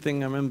interesting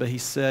thing I remember he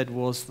said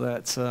was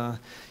that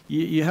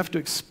you have to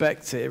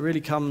expect it. It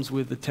really comes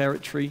with the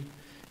territory.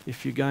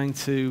 If you're going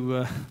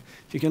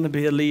to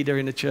be a leader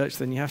in a church,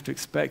 then you have to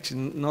expect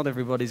not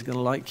everybody's going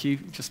to like you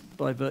just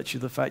by virtue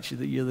of the fact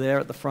that you're there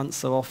at the front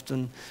so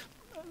often.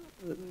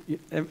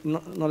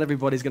 Not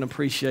everybody's going to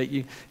appreciate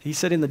you. He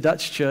said in the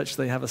Dutch church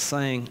they have a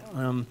saying,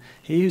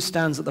 he who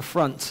stands at the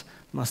front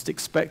must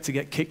expect to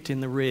get kicked in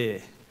the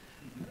rear.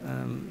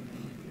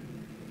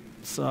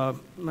 So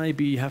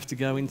maybe you have to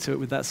go into it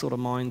with that sort of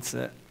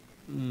mindset.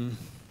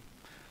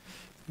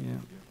 Yeah.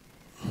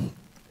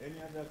 Any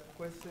other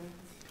questions?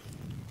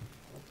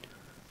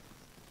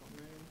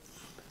 Comments?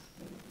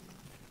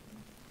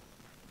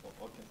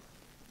 Oh, okay.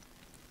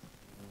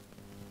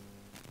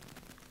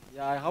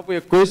 Yeah, I have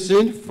a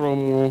question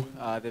from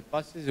the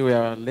passage we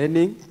are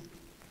learning.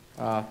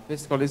 1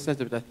 Corinthians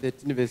chapter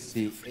 13, verse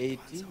 8,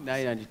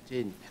 9, and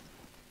 10.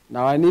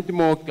 Now I need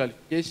more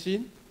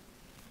clarification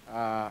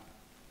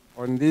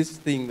on this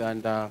thing,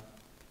 and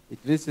it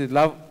reads,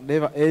 love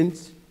never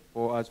ends,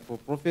 for as for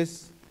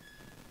prophets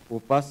will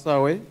pass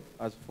away,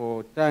 as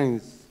for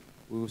tongues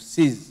will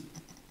cease,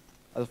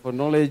 as for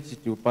knowledge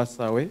it will pass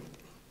away.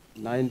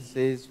 9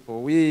 says,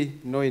 for we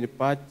know in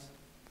part,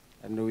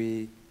 and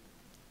we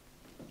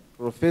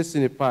profess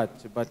in part,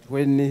 but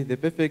when the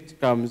perfect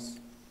comes,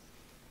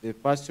 the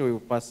partial will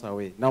pass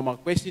away. Now my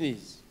question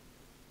is,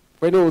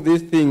 when all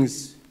these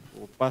things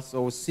will pass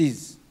or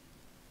cease,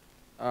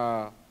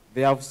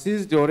 they have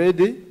ceased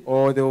already,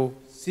 or they will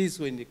cease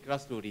when the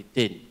Christ will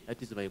return?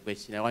 That is my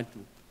question. I want to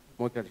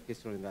more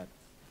clarification on that.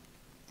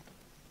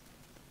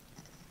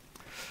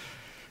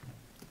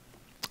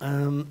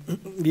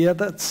 Yeah,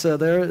 that's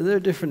there are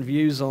different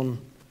views on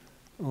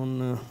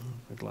my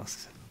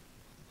glasses.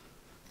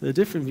 There are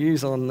different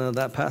views on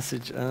that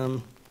passage.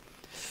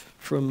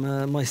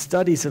 From my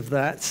studies of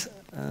that,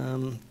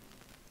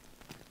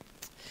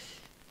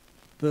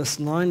 verse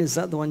 9, is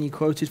that the one you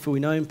quoted? For we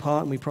know in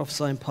part and we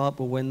prophesy in part,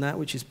 but when that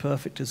which is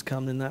perfect has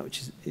come, then that which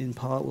is in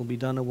part will be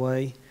done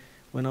away.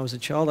 When I was a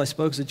child, I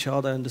spoke as a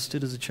child, I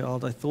understood as a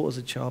child, I thought as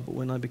a child, but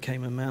when I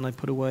became a man, I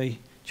put away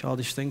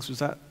childish things. Was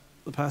that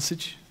the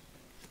passage?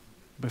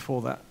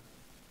 Before that?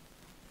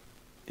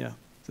 Yeah.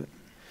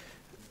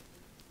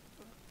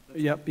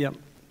 Yep.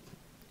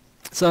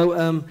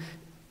 So,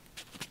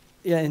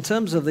 yeah, in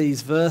terms of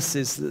these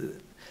verses,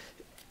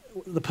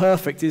 the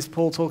perfect, is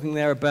Paul talking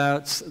there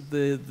about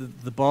the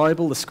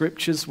Bible, the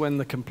scriptures? When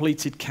the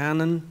completed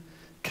canon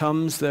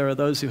comes, there are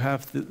those who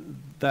have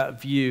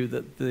that view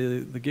that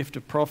the gift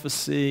of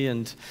prophecy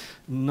and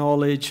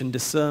knowledge and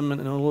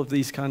discernment and all of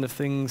these kind of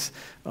things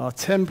are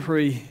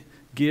temporary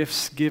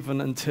gifts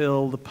given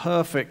until the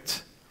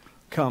perfect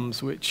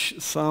comes, which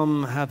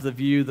some have the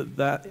view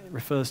that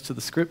refers to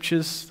the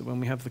scriptures. When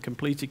we have the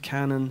completed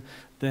canon,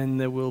 then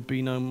there will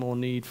be no more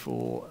need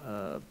for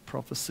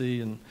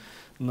prophecy and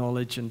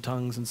knowledge and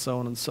tongues and so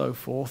on and so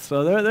forth.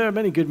 So there are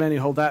many good men who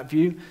hold that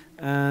view.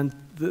 And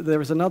there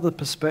is another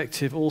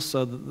perspective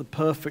also, that the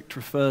perfect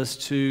refers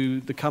to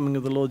the coming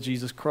of the Lord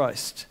Jesus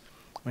Christ.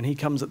 When he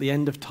comes at the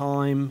end of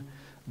time,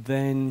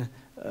 then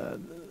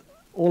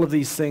all of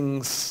these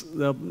things,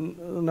 there'll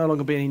no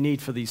longer be any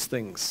need for these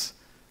things,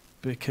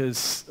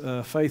 because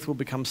faith will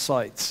become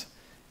sight,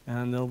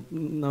 and there'll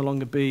no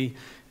longer be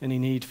any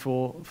need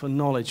for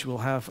knowledge. We'll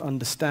have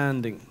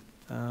understanding.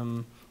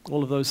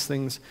 All of those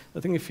things. I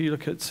think if you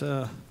look at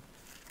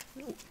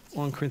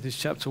 1 Corinthians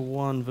chapter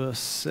 1, verse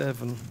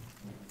 7,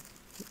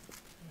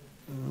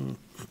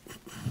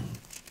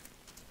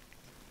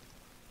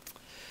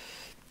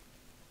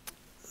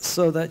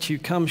 so that you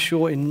come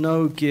short in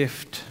no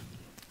gift,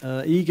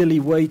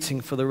 eagerly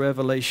waiting for the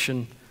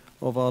revelation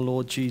of our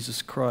Lord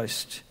Jesus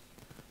Christ.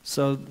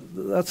 So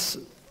that's,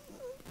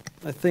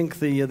 I think,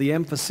 the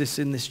emphasis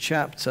in this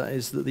chapter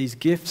is that these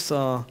gifts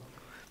are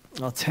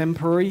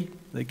temporary.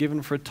 They're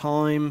given for a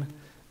time,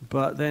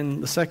 but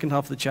then the second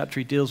half of the chapter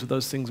he deals with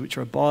those things which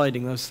are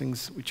abiding, those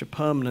things which are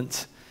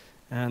permanent,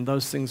 and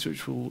those things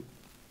which will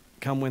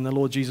come when the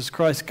Lord Jesus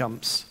Christ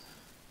comes.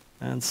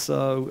 And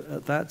so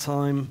at that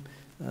time,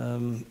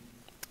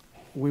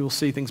 we will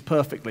see things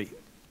perfectly.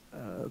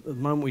 At the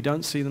moment we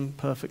don't see them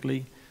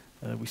perfectly.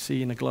 We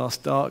see in a glass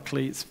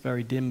darkly, it's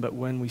very dim, but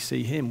when we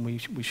see him, we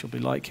shall be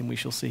like him, we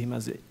shall see him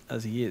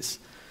as he is.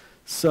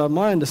 So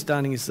my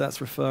understanding is that's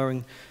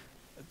referring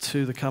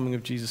to the coming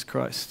of Jesus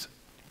Christ.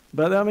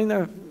 But I mean,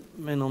 there are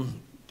men on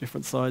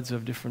different sides who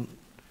have different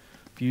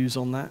views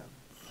on that.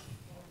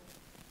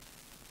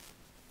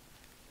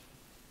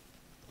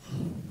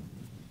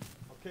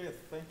 Okay,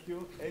 thank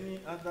you. Any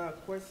other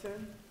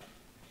question?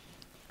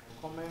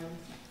 Comment?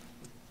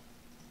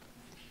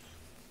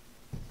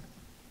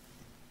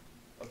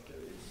 Okay,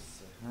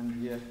 it's a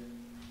hand here.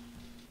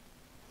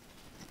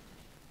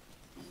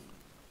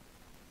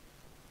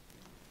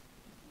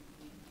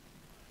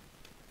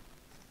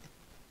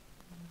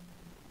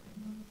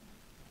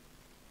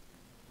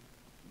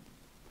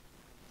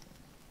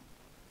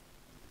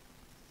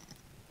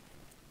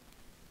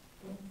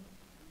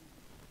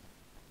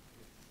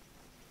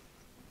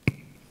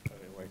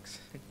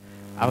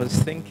 I was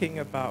thinking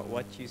about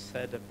what you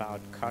said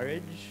about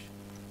courage,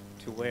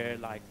 to where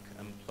like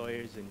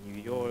employers in New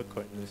York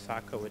or in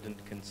Lusaka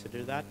wouldn't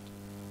consider that.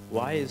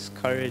 Why is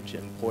courage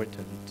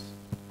important?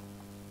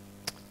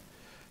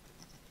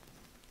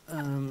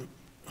 I don't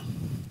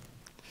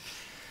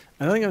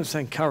think I'm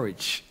saying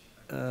courage.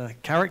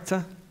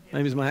 Character,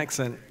 maybe it's my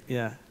accent,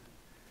 yeah.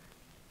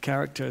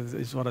 character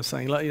is what I'm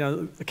saying. Like,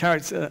 a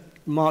character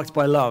marked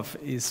by love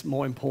is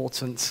more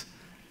important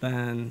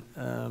than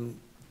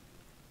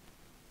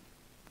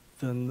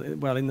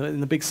well, in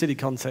the big city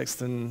context,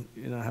 than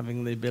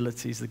having the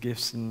abilities, the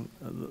gifts, and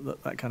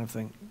that kind of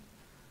thing.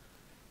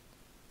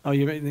 Oh,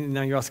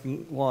 now you're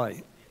asking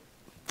why?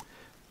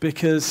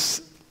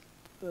 Because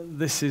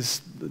this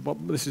is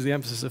the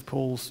emphasis of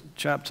Paul's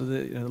chapter.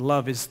 That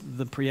love is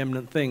the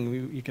preeminent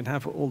thing. You can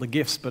have all the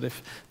gifts, but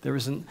if there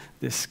isn't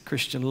this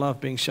Christian love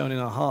being shown in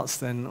our hearts,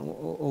 then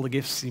all the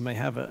gifts you may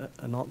have are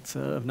not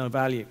of no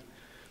value.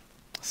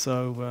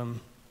 So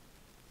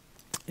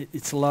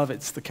it's love.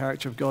 It's the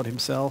character of God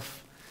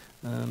Himself.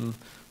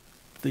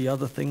 The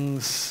other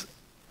things.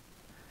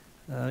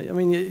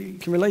 You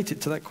can relate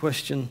it to that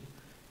question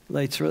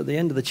later at the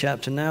end of the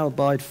chapter. Now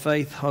abide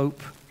faith,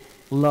 hope,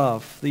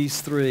 love, these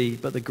three,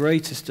 but the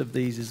greatest of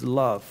these is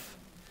love.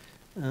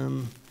 The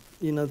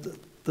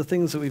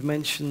things that we've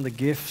mentioned, the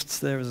gifts,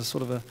 there is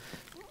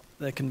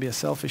there can be a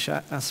selfish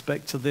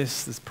aspect to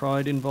this. There's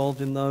pride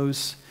involved in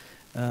those.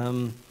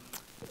 The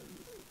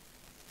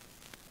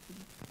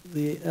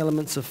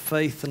elements of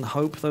faith and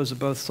hope, those are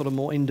both sort of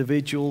more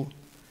individual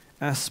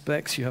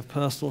aspects. You have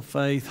personal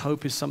faith.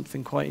 Hope is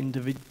something quite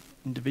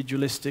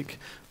individualistic,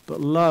 but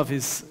love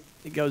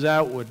it goes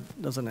outward,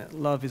 doesn't it?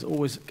 Love is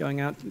always going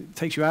out. It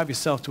takes you out of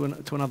yourself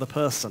to another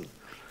person.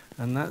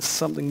 And that's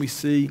something we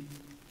see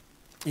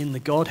in the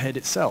Godhead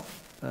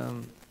itself.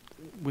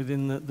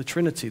 Within the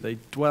Trinity, they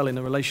dwell in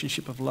a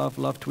relationship of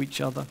love to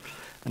each other.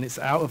 And it's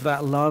out of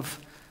that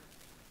love,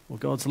 or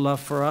God's love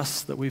for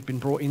us, that we've been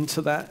brought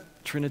into that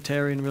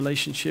Trinitarian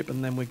relationship.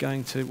 And then we're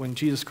going to, when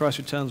Jesus Christ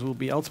returns, we'll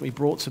be ultimately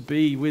brought to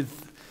be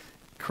with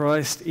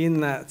Christ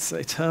in that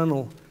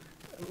eternal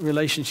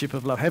relationship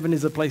of love. Heaven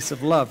is a place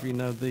of love.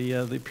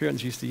 The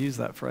Puritans used to use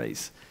that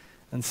phrase.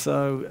 And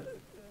so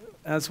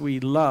as we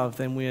love,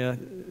 then we're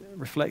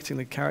reflecting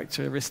the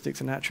characteristics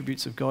and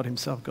attributes of God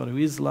Himself, God who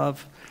is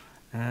love,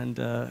 and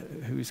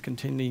who is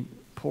continually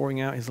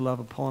pouring out His love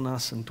upon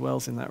us and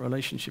dwells in that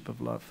relationship of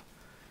love.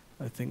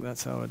 I think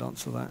that's how I'd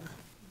answer that.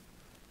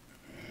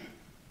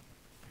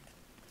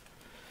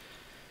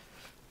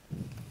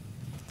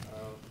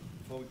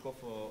 Before we go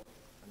for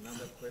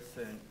another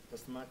question,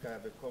 Pastor Mark, I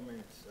have a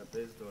comment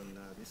based on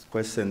this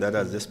question that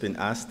has just been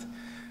asked.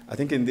 I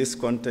think in this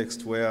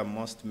context where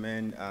most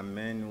men are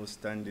men who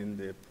stand in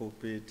the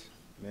pulpit,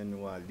 men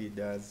who are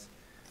leaders,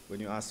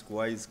 when you ask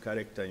why is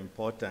character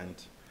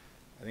important,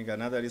 I think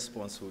another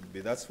response would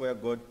be that's where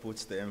God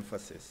puts the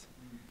emphasis.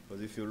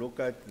 Because if you look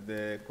at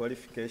the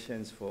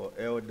qualifications for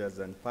elders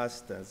and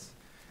pastors,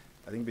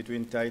 I think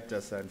between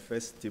Titus and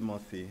 1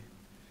 Timothy,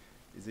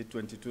 is it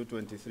 22,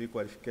 23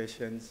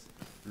 qualifications?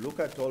 Look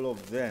at all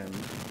of them.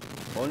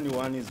 Only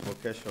one is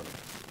vocation,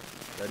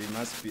 that he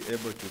must be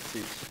able to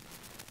teach.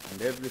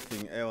 And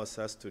everything else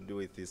has to do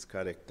with his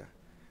character.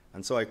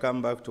 And so I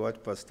come back to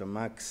what Pastor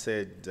Mark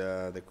said,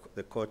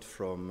 the quote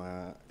from,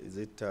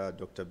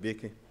 Dr.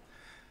 Beakey?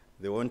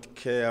 They won't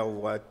care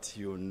what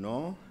you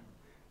know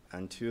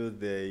until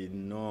they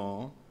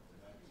know.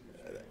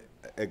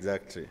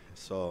 Exactly.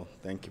 So,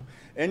 thank you.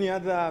 Any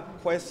other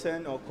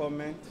question or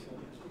comment?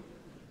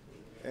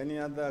 Any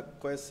other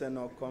question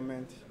or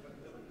comment?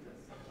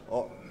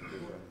 Oh.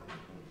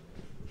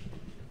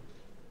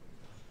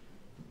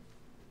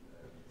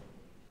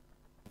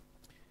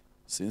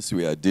 Since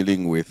we are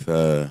dealing with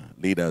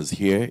leaders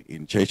here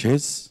in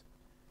churches,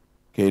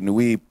 can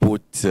we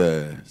put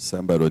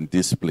somebody on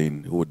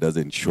discipline who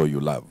doesn't show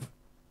you love,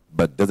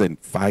 but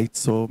doesn't fight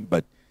so,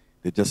 but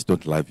they just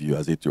don't love you,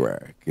 as it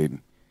were?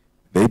 Can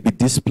they be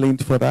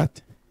disciplined for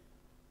that?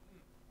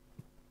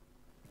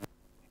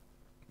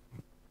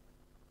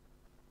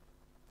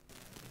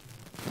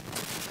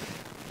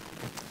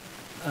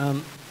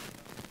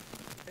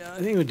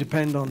 I think it would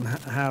depend on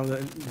how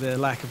the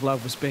lack of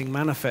love was being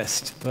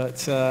manifest,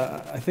 but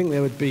I think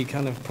there would be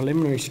kind of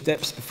preliminary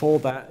steps before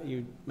that.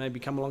 You'd maybe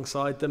come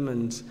alongside them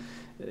and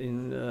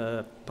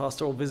in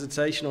pastoral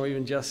visitation, or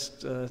even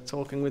just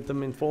talking with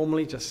them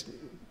informally, just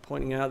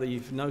pointing out that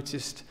you've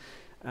noticed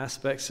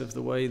aspects of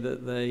the way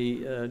that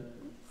they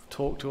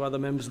talk to other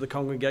members of the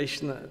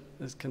congregation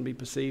that can be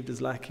perceived as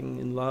lacking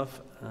in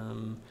love.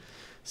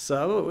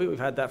 So we've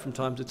had that from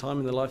time to time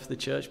in the life of the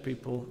church.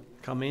 People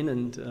come in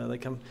and they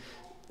come.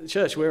 The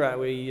church we're at,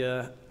 we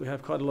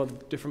have quite a lot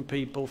of different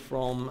people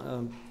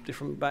from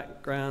different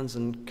backgrounds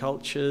and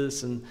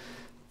cultures, and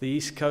the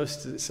East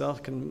Coast itself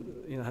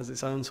has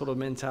its own sort of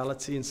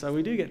mentality, and so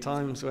we do get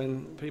times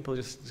when people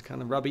just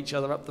kind of rub each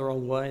other up the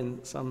wrong way,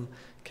 and some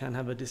can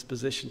have a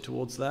disposition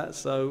towards that.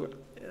 So,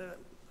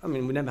 we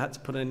never had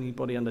to put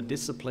anybody under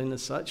discipline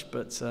as such,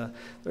 but there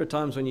are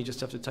times when you just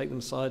have to take them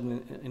aside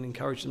and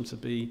encourage them to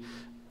be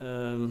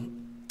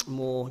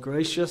more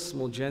gracious,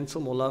 more gentle,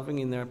 more loving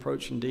in their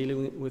approach in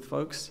dealing with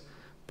folks.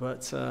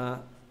 But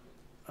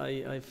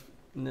I've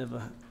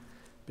never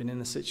been in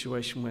a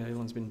situation where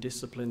anyone's been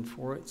disciplined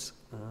for it.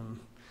 I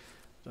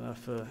don't know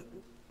if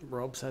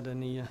Rob's had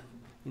any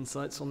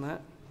insights on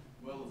that.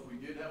 Well, if we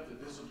did have to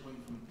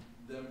discipline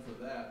them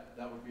for that,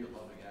 that would be a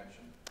loving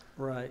action.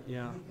 Right,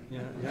 yeah.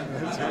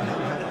 That's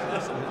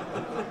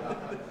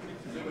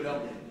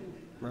right.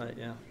 Right,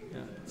 yeah,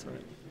 that's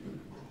right.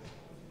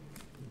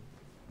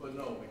 But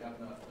no, we have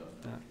not done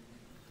that.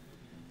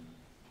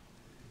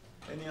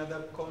 Yeah. Any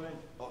other comment?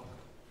 Oh,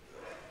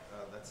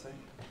 that's it.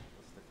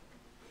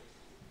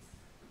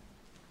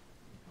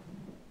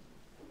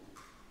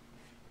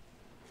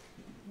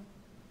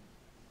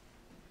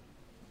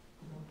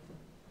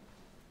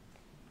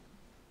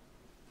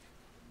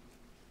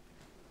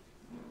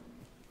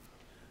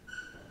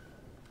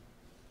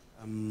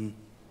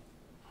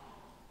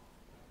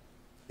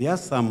 There are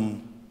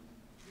some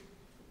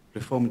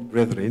Reformed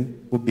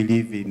brethren who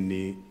believe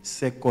in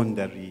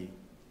secondary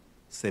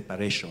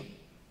separation.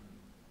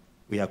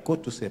 We are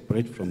called to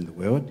separate from the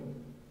world.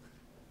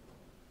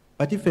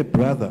 But if a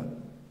brother,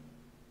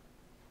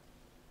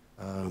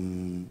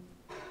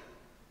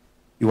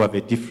 you have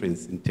a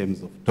difference in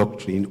terms of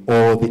doctrine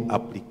or the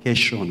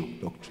application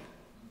of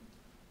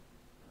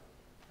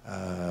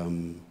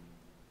doctrine,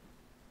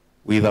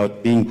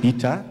 without being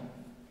bitter,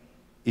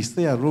 is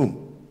there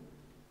room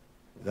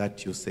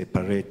that you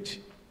separate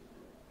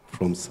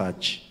from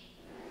such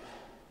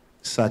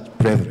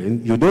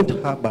brethren? You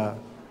don't harbor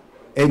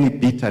any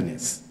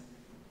bitterness,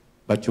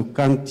 but you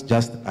can't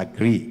just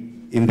agree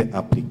in the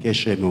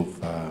application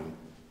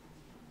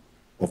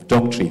of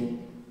doctrine.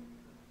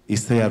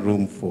 Is there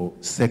room for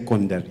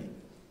secondary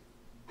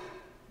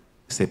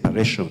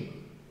separation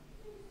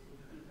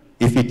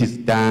if it is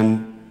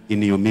done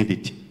in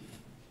humility?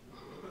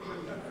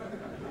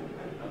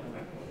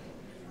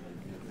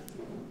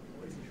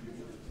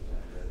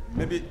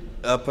 Maybe,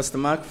 Pastor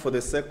Mark, for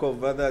the sake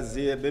of others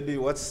here, maybe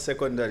what's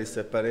secondary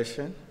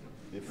separation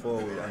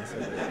before we answer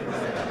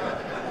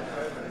that?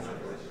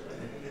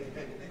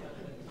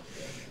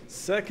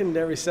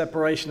 Secondary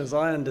separation, as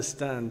I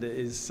understand it,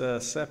 is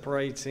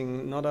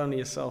separating not only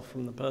yourself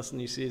from the person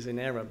you see as in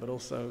error, but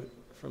also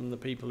from the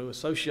people who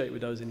associate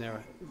with those in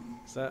error.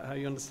 Is that how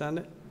you understand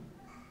it?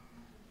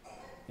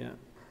 Yeah.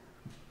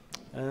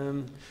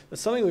 There's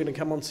something we're going to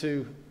come on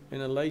to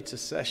in a later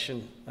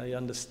session, I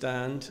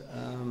understand.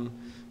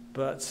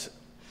 But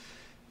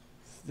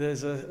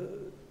there's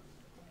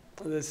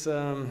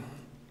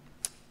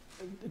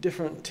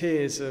different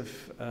tiers of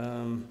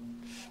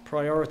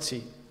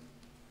priority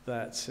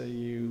that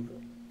you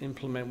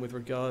implement with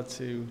regard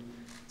to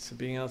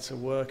being able to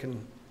work,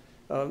 and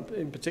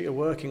in particular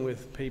working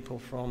with people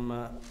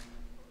from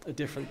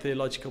different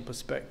theological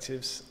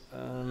perspectives.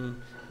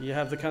 You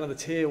have the kind of the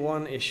tier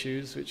one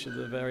issues, which are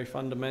the very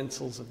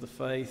fundamentals of the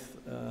faith,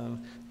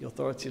 the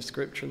authority of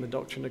Scripture and the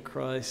doctrine of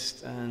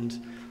Christ,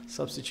 and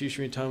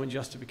substitutionary atonement,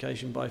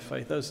 justification by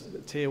faith. Those are the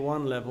tier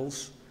one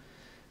levels.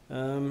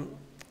 And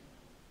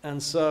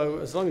so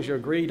as long as you're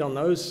agreed on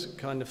those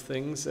kind of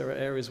things, there are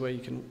areas where you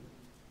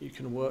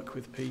can work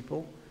with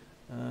people.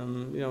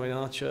 In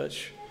our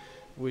church,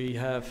 we've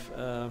had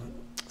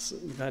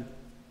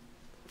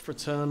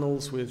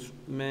fraternals with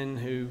men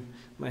who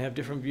may have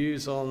different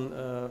views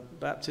on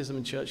baptism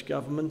and church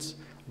government,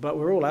 but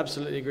we're all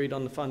absolutely agreed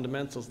on the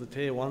fundamentals, the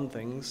tier one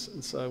things.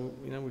 And so,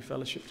 we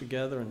fellowship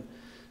together and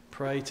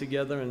pray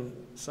together and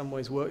in some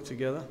ways work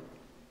together.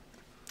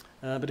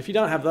 But if you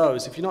don't have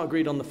those, if you're not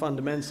agreed on the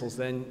fundamentals,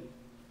 then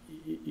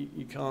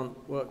you can't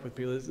work with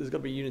people. There's got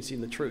to be unity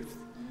in the truth.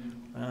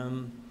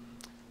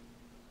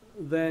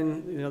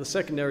 Then, the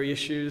secondary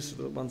issues,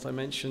 the ones I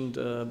mentioned,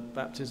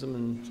 baptism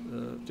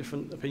and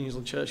different opinions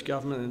on church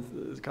government,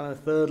 and the kind of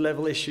third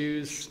level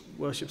issues,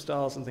 worship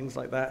styles and things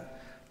like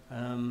that.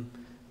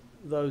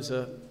 Those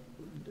are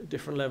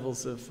different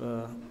levels of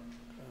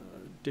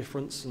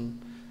difference, and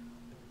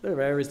there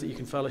are areas that you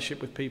can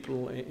fellowship with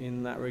people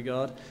in that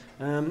regard.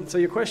 So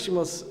your question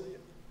was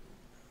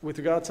with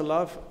regard to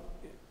love?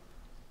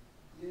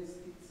 Yes,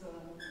 it's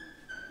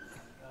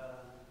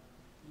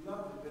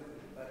love,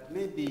 but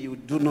maybe you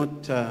do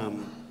not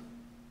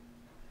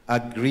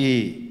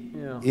agree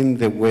in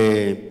the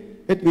way.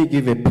 Let me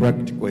give a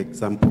practical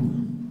example.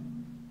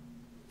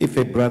 If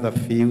a brother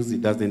feels he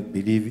doesn't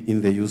believe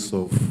in the use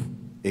of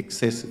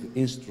excessive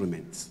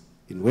instruments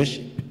in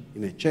worship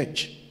in a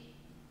church,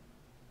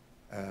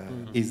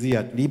 is he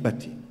at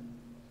liberty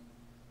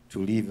to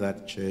leave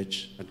that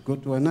church and go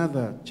to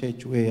another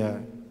church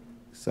where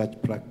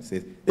such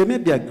practices? They may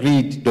be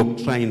agreed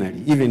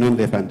doctrinally, even on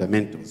the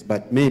fundamentals,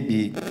 but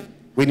maybe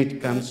when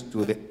it comes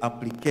to the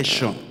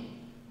application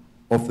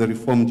of the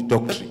Reformed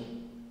doctrine,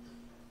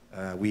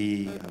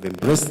 we have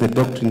embraced the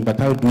doctrine, but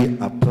how do we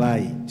apply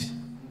it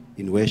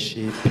in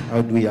worship?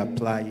 How do we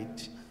apply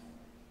it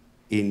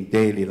in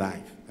daily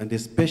life? And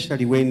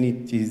especially when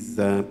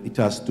it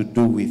has to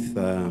do with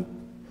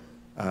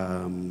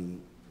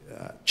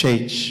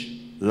church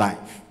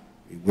life,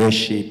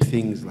 worship,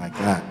 things like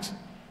that.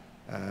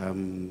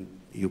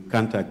 You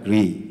can't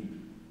agree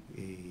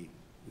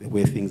the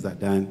way things are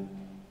done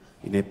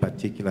in a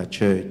particular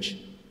church.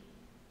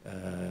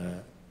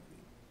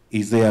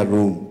 Is there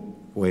room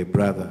for a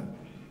brother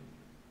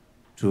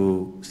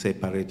to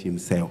separate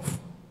himself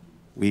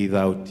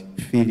without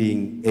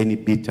feeling any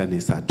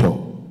bitterness at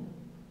all,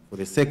 for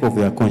the sake of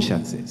their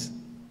consciences?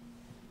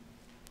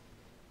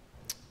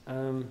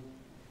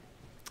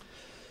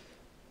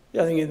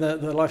 Yeah, I think in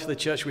the life of the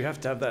church we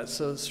have to have that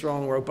sort of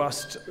strong,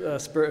 robust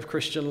spirit of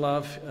Christian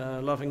love,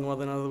 loving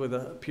one another with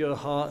a pure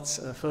heart,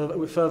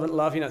 with fervent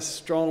love. You know,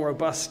 strong,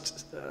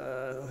 robust.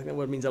 I think that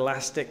word means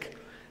elastic,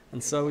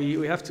 and so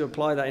we have to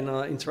apply that in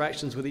our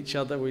interactions with each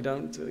other. We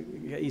don't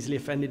get easily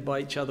offended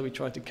by each other. We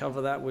try to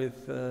cover that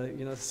with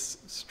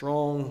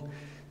strong,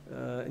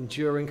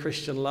 enduring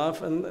Christian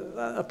love, and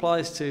that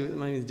applies to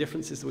maybe the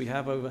differences that we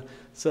have over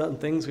certain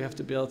things. We have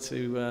to be able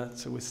to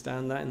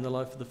withstand that in the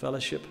life of the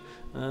fellowship.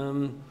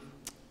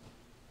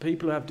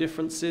 People who have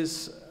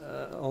differences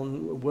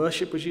on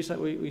worship, was you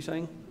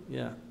saying?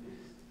 Yeah.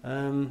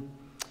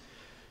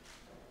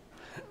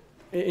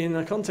 In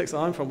the context that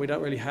I'm from, we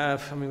don't really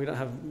have, we don't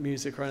have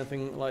music or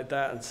anything like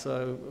that, and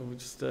so we're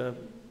just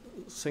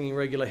singing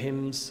regular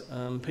hymns.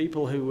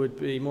 People who would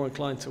be more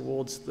inclined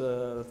towards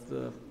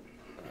the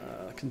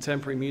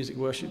contemporary music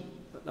worship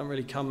don't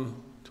really come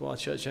to our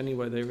church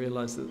anyway. They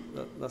realize that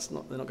they're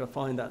not going to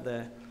find that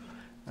there.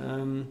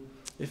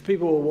 If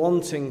people are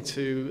wanting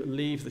to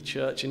leave the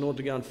church in order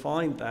to go and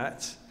find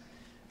that,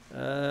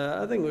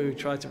 I think we would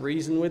try to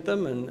reason with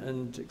them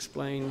and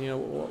explain,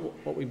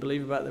 what we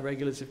believe about the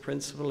regulative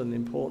principle and the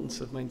importance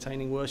of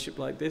maintaining worship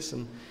like this,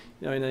 and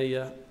in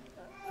a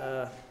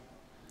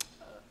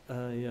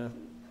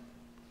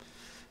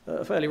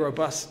fairly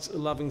robust,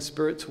 loving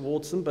spirit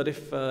towards them. But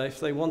if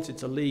they wanted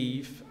to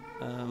leave,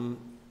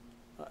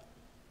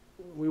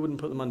 we wouldn't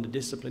put them under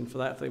discipline for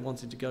that. If they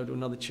wanted to go to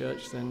another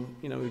church, then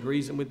we'd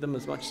reason with them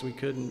as much as we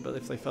could. But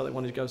if they felt they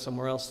wanted to go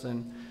somewhere else,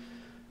 then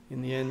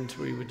in the end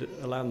we would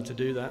allow them to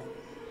do that.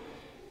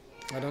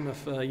 I don't know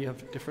if you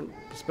have a different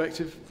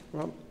perspective,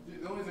 Rob?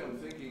 The only thing I'm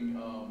thinking,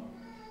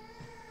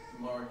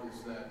 Mark,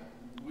 is that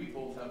we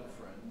both have a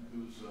friend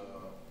who's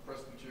a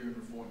Presbyterian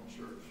Reformed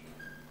Church,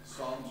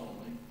 Psalms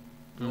only,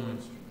 no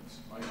instruments,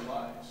 Michael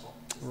Ives.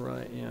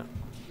 Right, yeah.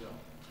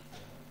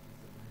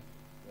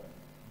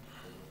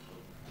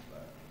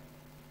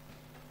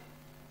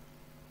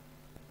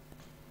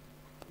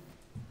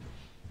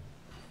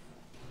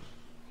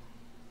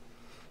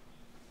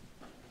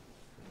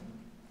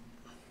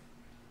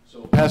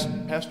 So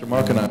Pastor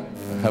Mark and I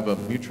have a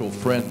mutual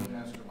friend,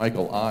 Pastor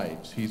Michael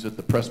Ives. He's at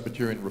the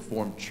Presbyterian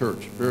Reformed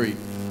Church, very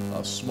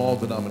small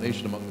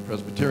denomination among the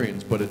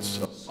Presbyterians, but it's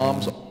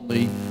Psalms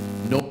only,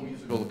 no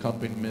musical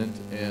accompaniment,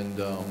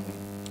 and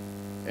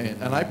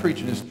I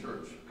preach in his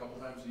church a couple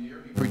times a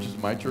year. He preaches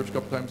in my church a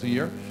couple times a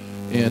year,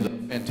 and a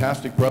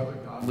fantastic brother,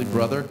 godly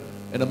brother.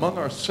 And among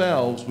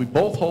ourselves, we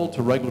both hold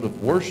to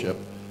regulative worship.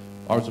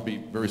 Ours will be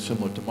very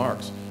similar to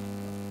Mark's,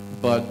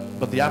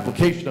 but the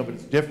application of it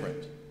is different.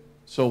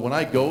 So when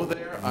I go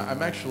there, I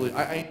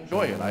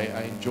enjoy it.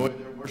 I enjoy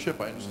their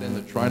worship. I understand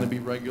they're trying to be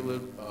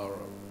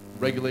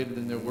regulated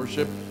in their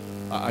worship.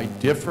 I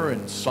differ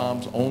in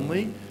Psalms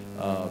only,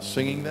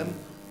 singing them,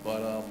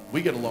 but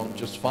we get along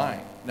just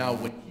fine. Now,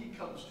 when he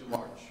comes to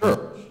our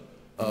church,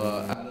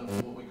 out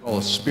of what we call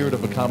a spirit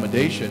of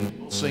accommodation,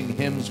 we'll sing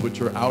hymns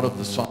which are out of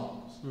the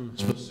Psalms,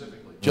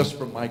 specifically, just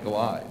from Michael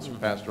Ives, or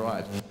Pastor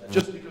Ives.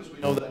 Just because we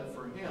know that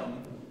for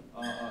him,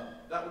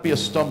 that would be a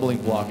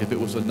stumbling block if it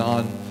was a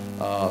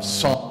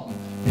non-psalm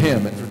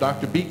hymn. And for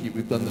Dr. Beakey,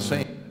 we've done the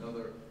same. And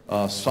other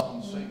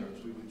psalm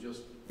singers, we would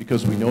just,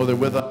 because we know they're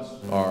with us,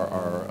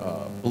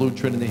 our Blue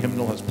Trinity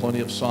hymnal has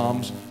plenty of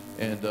psalms,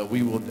 and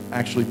we will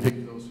actually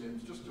pick those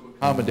hymns just to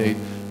accommodate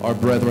our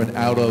brethren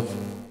out of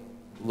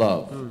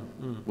love,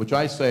 which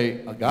I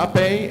say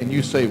agape, and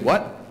you say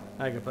what?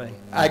 Agape.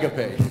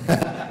 Agape.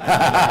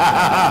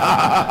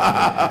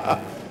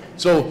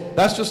 So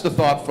that's just a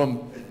thought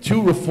from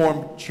two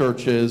Reformed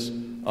churches,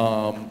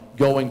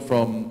 going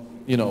from,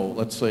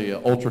 let's say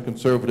an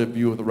ultra-conservative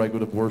view of the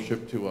regulative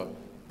worship to a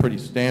pretty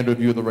standard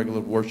view of the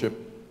regulative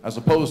worship, as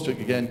opposed to,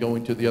 again,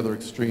 going to the other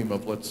extreme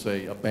of, let's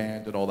say, a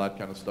band and all that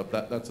kind of stuff.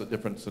 That's a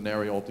different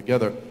scenario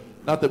altogether.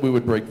 Not that we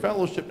would break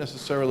fellowship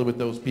necessarily with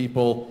those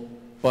people,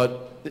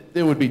 but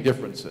there would be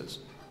differences.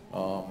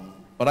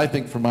 But I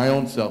think for my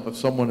own self, if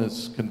someone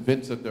is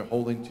convinced that they're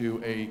holding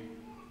to a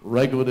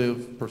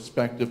regulative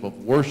perspective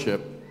of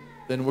worship,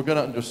 then we're going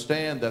to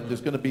understand that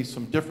there's going to be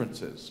some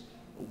differences.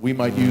 We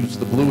might use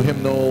the blue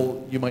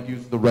hymnal, you might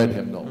use the red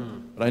hymnal.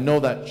 But I know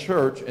that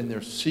church, and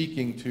they're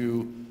seeking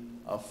to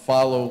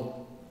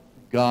follow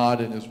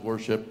God and his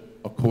worship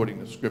according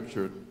to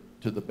Scripture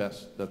to the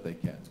best that they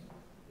can.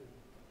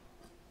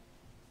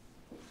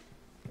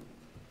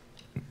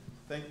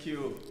 Thank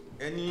you.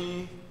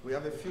 We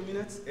have a few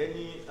minutes.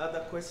 Any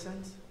other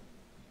questions?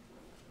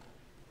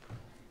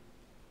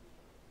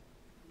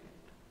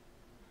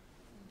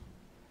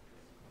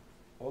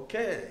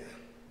 Okay.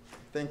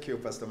 Thank you,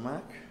 Pastor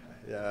Mark.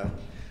 Yeah,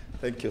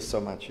 thank you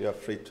so much. You are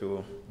free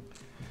to.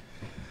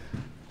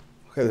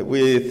 Okay,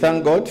 we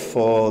thank God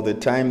for the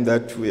time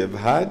that we have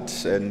had,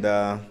 and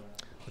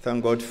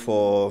thank God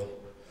for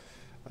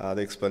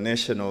the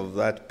explanation of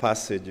that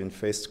passage in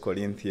 1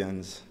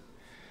 Corinthians.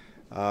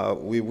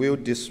 We will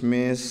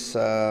dismiss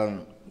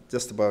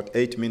just about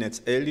 8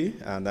 minutes early,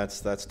 and that's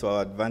to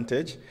our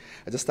advantage.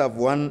 I just have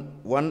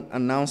one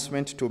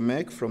announcement to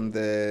make from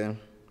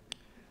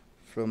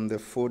from the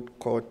food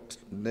court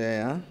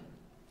there,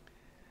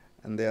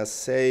 and they are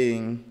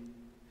saying,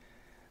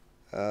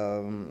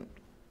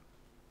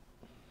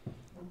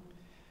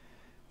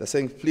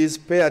 please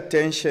pay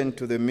attention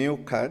to the meal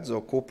cards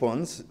or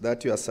coupons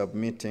that you are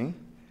submitting.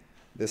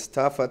 The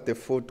staff at the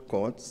food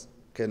courts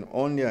can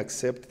only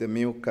accept the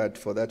meal card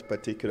for that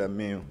particular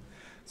meal.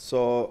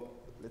 So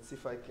let's see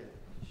if I can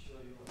show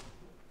you.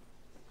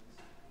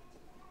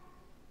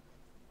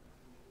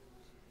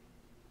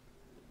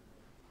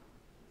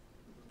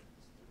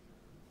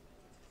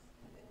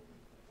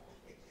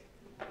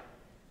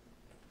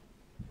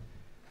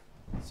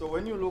 So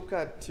when you look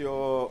at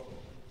your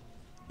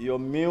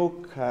meal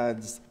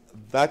cards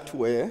that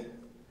way,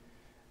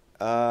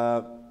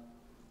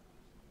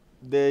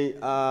 they're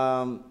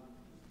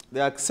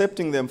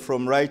accepting them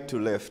from right to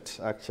left,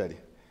 actually.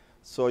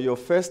 So your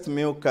first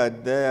meal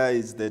card there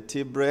is the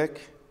tea break.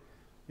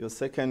 Your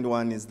second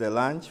one is the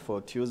lunch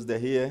for Tuesday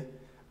here.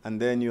 And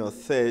then your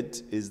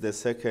third is the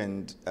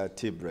second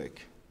tea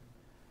break.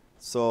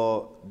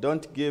 So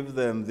don't give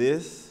them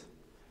this.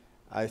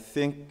 I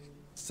think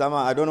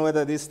I don't know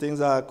whether these things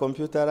are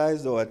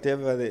computerized or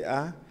whatever they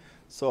are.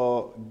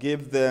 So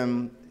give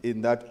them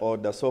in that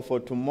order. So for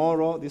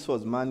tomorrow, this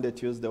was Monday,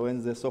 Tuesday,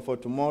 Wednesday. So for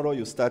tomorrow,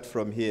 you start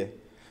from here.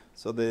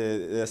 So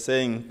they're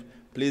saying,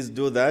 please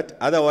do that.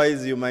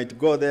 Otherwise, you might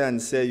go there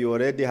and say you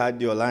already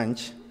had your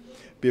lunch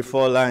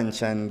before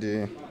lunch,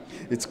 and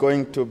it's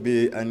going to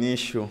be an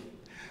issue.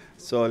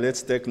 So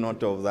let's take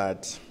note of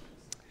that.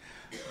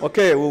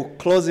 Okay, we'll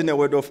close in a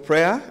word of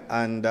prayer,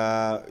 and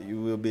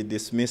you will be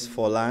dismissed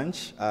for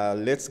lunch.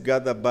 Let's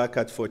gather back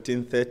at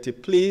 14:30.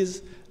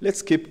 Please,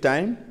 let's keep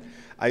time.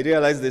 I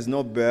realize there's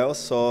no bell,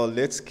 so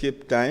let's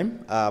keep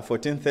time.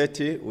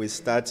 14:30, we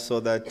start so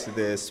that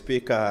the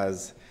speaker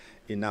has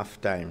enough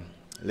time.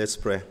 Let's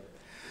pray.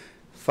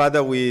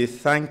 Father, we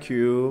thank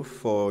you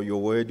for your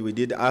word. We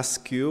did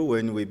ask you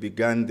when we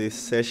began this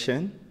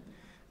session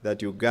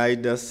that you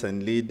guide us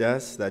and lead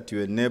us, that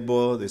you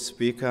enable the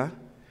speaker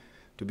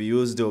to be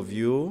used of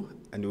you,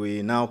 and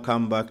we now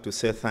come back to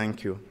say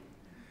thank you.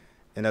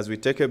 And as we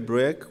take a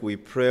break, we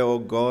pray, oh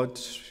God,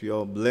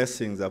 your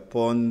blessings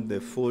upon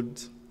the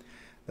food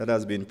that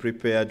has been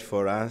prepared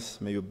for us.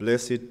 May you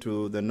bless it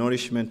to the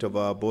nourishment of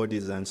our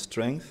bodies and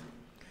strength.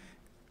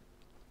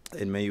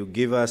 And may you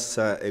give us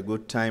a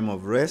good time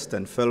of rest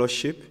and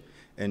fellowship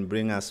and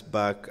bring us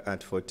back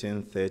at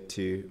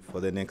 14:30 for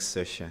the next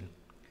session.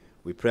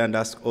 We pray and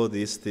ask all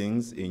these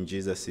things in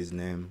Jesus'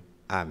 name.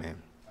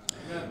 Amen.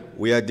 Amen.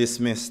 We are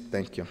dismissed.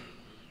 Thank you.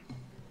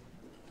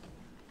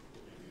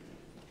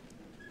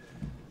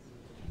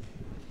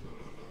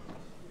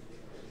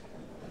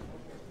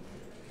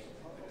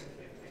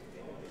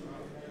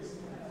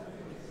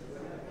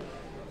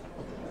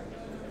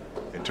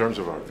 In terms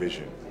of our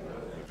vision,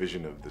 the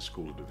vision of the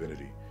School of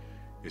Divinity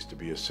is to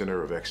be a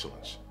center of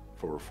excellence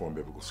for Reformed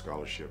Biblical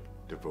scholarship,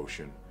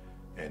 devotion,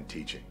 and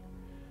teaching,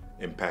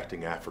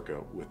 impacting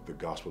Africa with the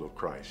gospel of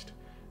Christ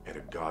and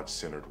a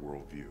God-centered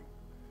worldview.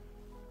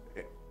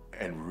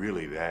 And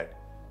really that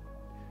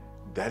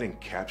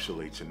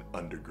encapsulates and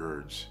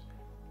undergirds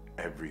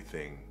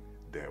everything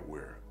that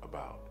we're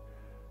about.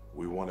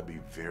 We want to be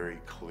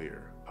very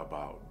clear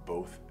about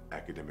both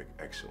academic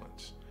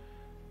excellence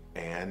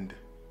and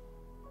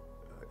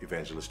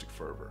evangelistic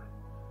fervor.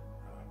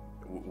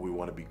 We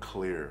want to be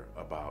clear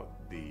about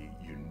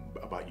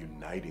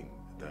uniting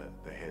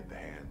the head, the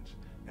hands,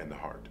 and the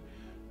heart.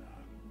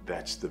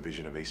 That's the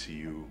vision of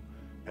ACU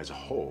as a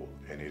whole,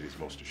 and it is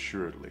most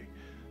assuredly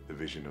the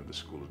vision of the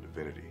School of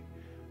Divinity.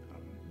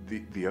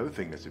 The other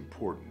thing that's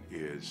important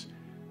is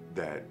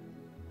that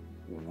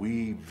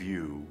we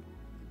view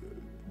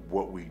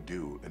what we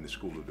do in the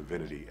School of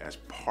Divinity as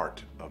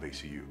part of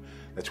ACU.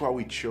 That's why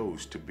we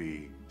chose to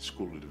be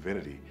School of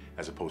Divinity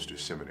as opposed to a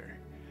seminary.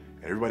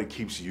 And everybody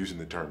keeps using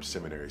the term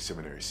seminary,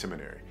 seminary,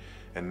 seminary.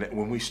 And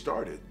when we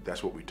started,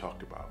 that's what we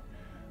talked about.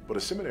 But a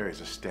seminary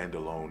is a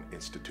standalone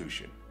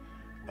institution.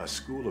 A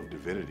School of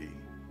Divinity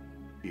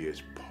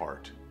is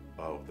part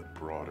of the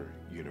broader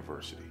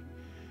university.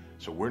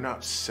 So we're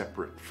not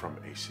separate from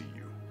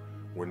ACU.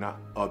 We're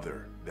not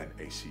other than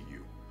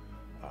ACU.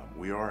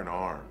 We are an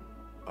arm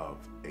of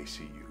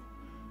ACU.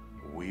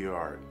 We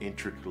are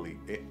intricately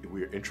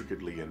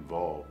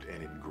involved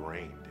and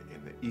ingrained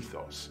in the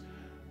ethos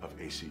of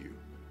ACU.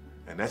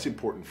 And that's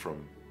important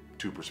from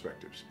two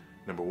perspectives.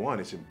 Number one,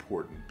 it's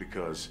important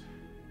because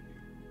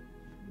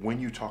when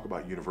you talk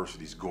about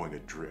universities going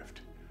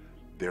adrift,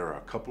 there are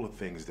a couple of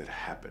things that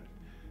happen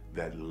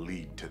that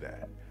lead to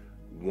that.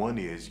 One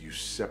is you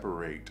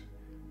separate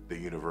the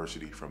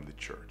university from the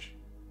church.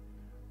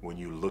 When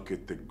you look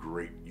at the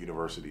great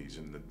universities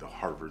and the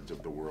Harvards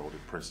of the world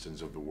and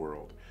Princetons of the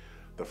world,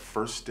 the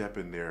first step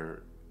in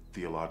their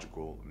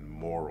theological and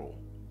moral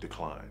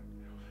decline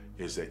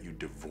is that you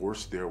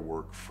divorce their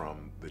work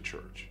from the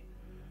church.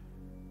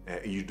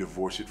 You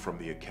divorce it from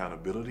the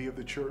accountability of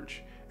the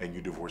church, and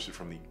you divorce it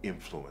from the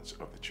influence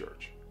of the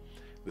church.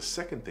 The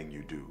second thing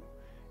you do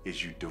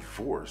is you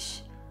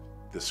divorce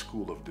the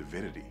School of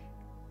Divinity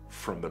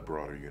from the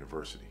broader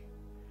university.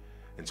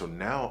 And so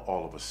now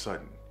all of a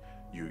sudden,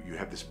 you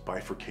have this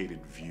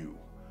bifurcated view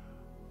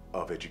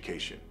of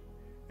education.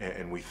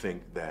 And we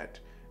think that,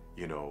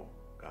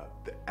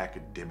 the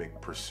academic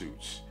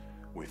pursuits,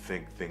 we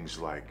think things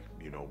like,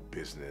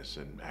 business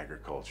and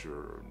agriculture,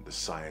 or the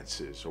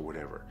sciences or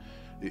whatever,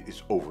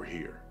 it's over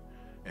here.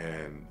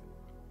 And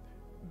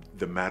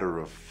the matter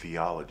of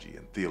theology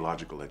and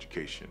theological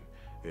education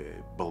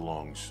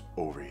belongs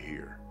over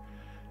here,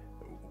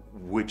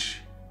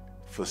 which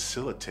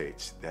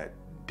facilitates that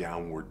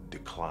downward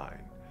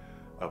decline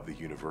of the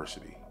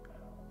university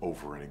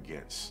over and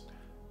against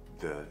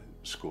the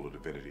School of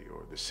Divinity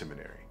or the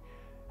seminary.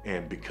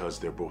 And because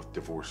they're both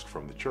divorced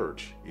from the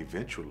church,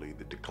 eventually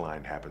the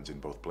decline happens in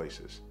both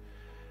places.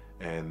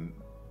 And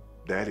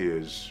that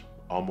is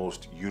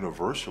almost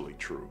universally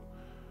true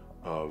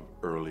of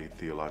early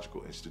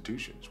theological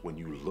institutions. When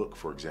you look,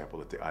 for example,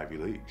 at the Ivy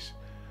Leagues,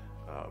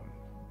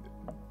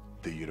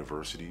 the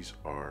universities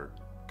are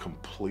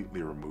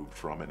completely removed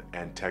from and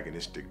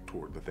antagonistic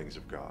toward the things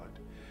of God.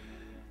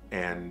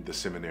 And the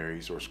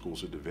seminaries or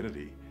schools of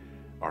divinity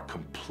are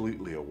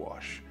completely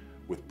awash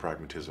with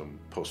pragmatism,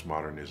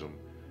 postmodernism,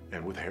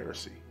 and with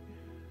heresy.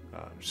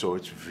 So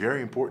it's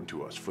very important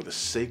to us, for the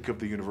sake of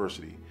the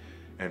university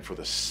and for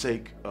the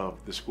sake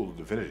of the School of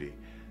Divinity,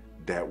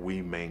 that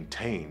we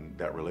maintain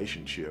that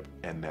relationship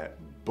and that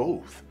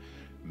both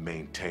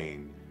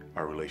maintain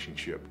our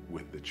relationship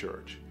with the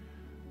church.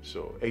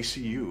 So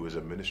ACU is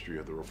a ministry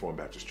of the Reformed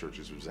Baptist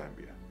Churches of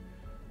Zambia.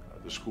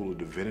 The School of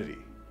Divinity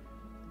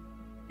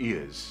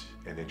is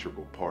an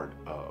integral part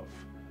of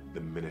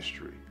the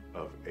ministry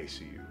of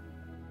ACU.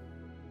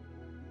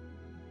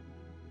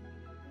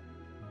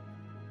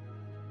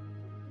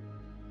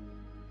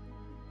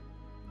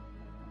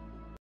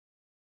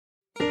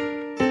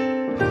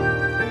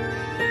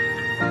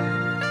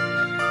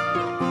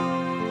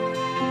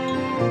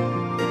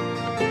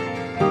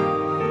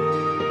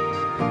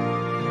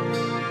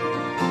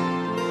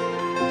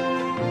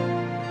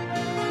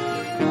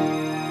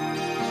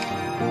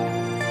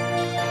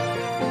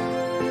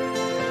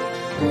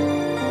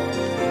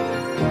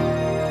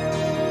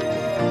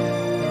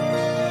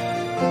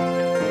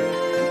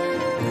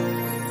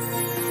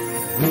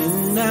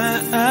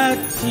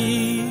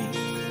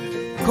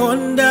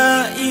 Konda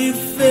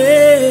ife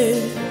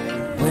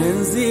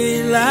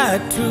wenzila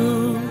tu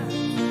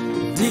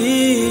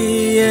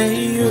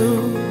diyeyu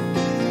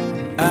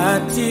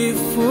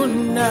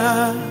atifuna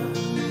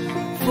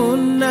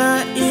funa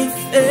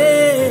ife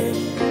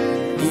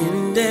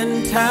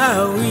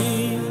indentawi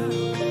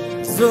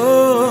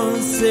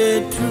zonse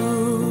tu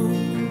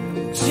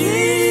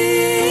chikolano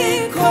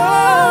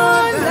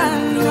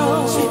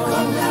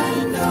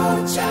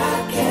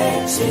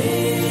chakechi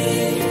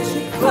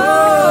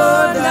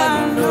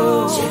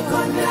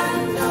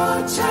Chikonano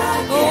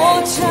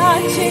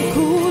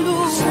chachikulu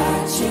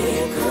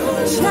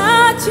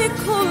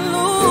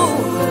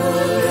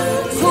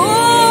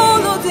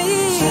kuludi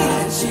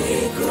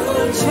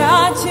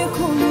chachikulu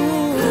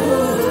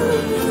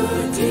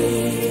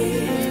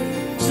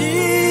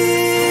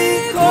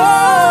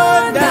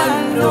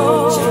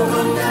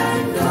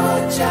Chikonano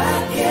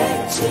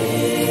chakechi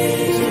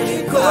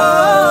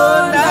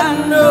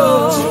Chikonano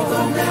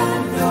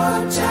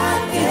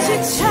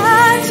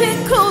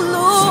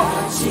Chachikulu,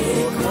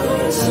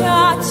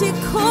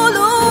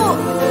 chachikulu,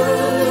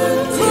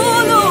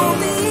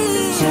 kuludi,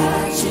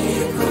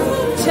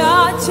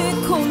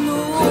 chachikulu.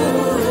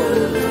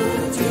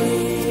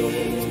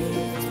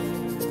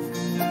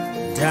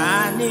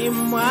 Dani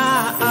mwa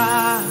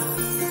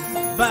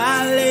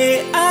vale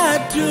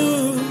atu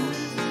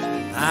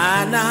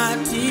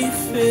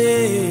anatifera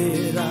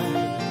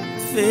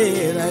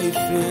fera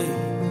ife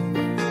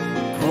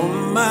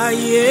koma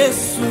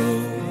Yesu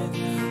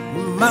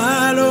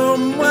malo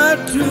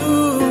mwatu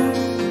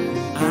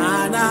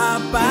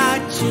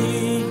anapachi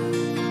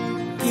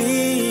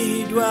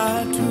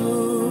kidwatu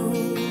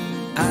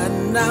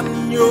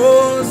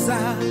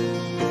anamnyoza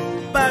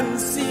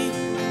pansi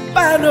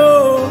pano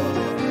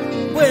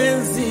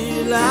bwenzi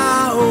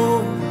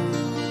lao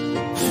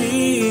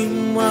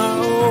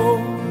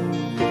chimwao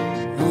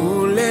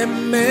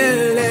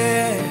ulemele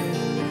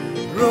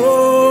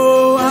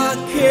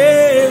roake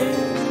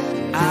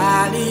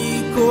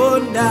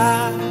alikonda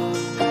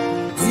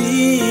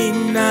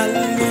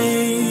Dinali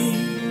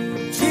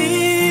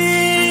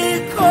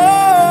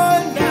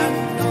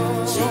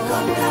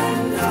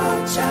Chikonano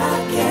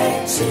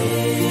chakechi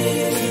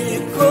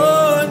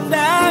Chikonano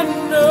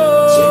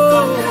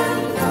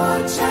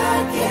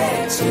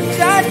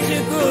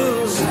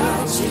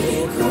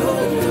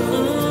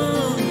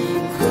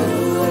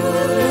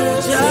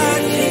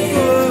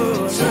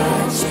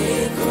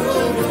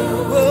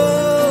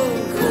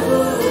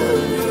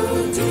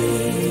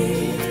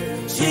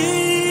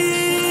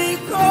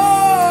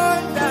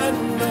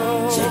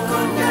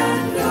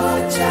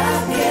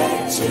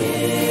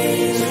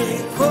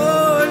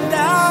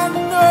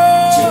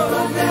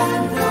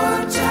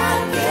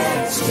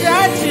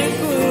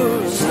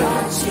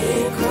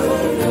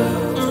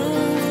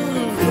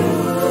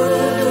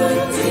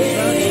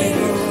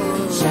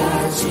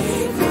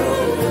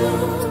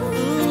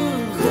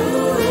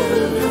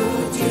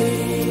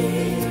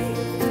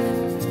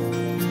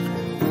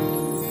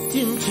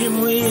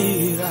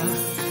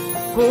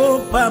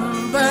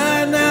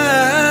pambana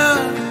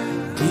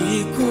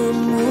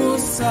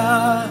ikumusa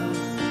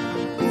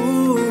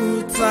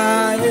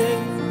utae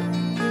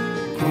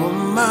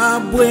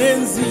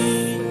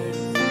kumabwenzi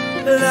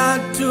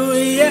latu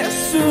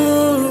Yesu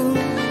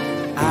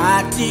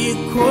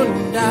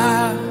atikonda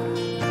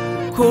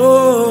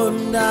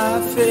konda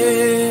fe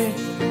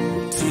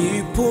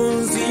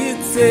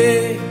tipunzitse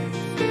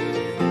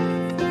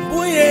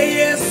buye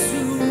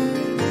Yesu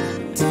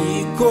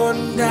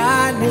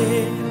tikondane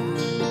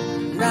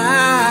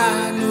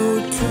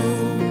nanutu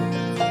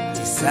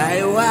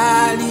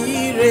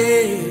tisaiwalire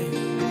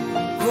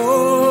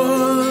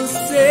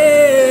kose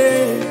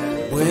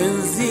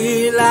bwenzi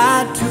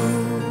latu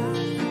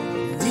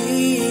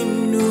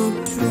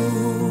dinutu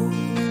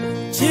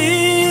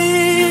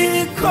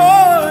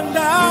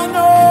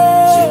chikondano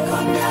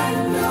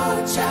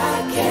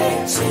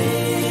chakechi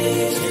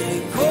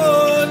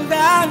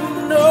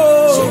chikondano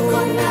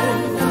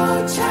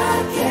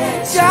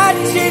chakechi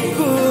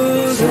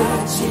chachikuru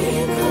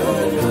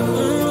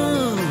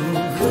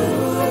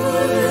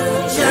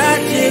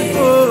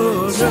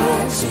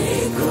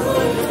chachikuru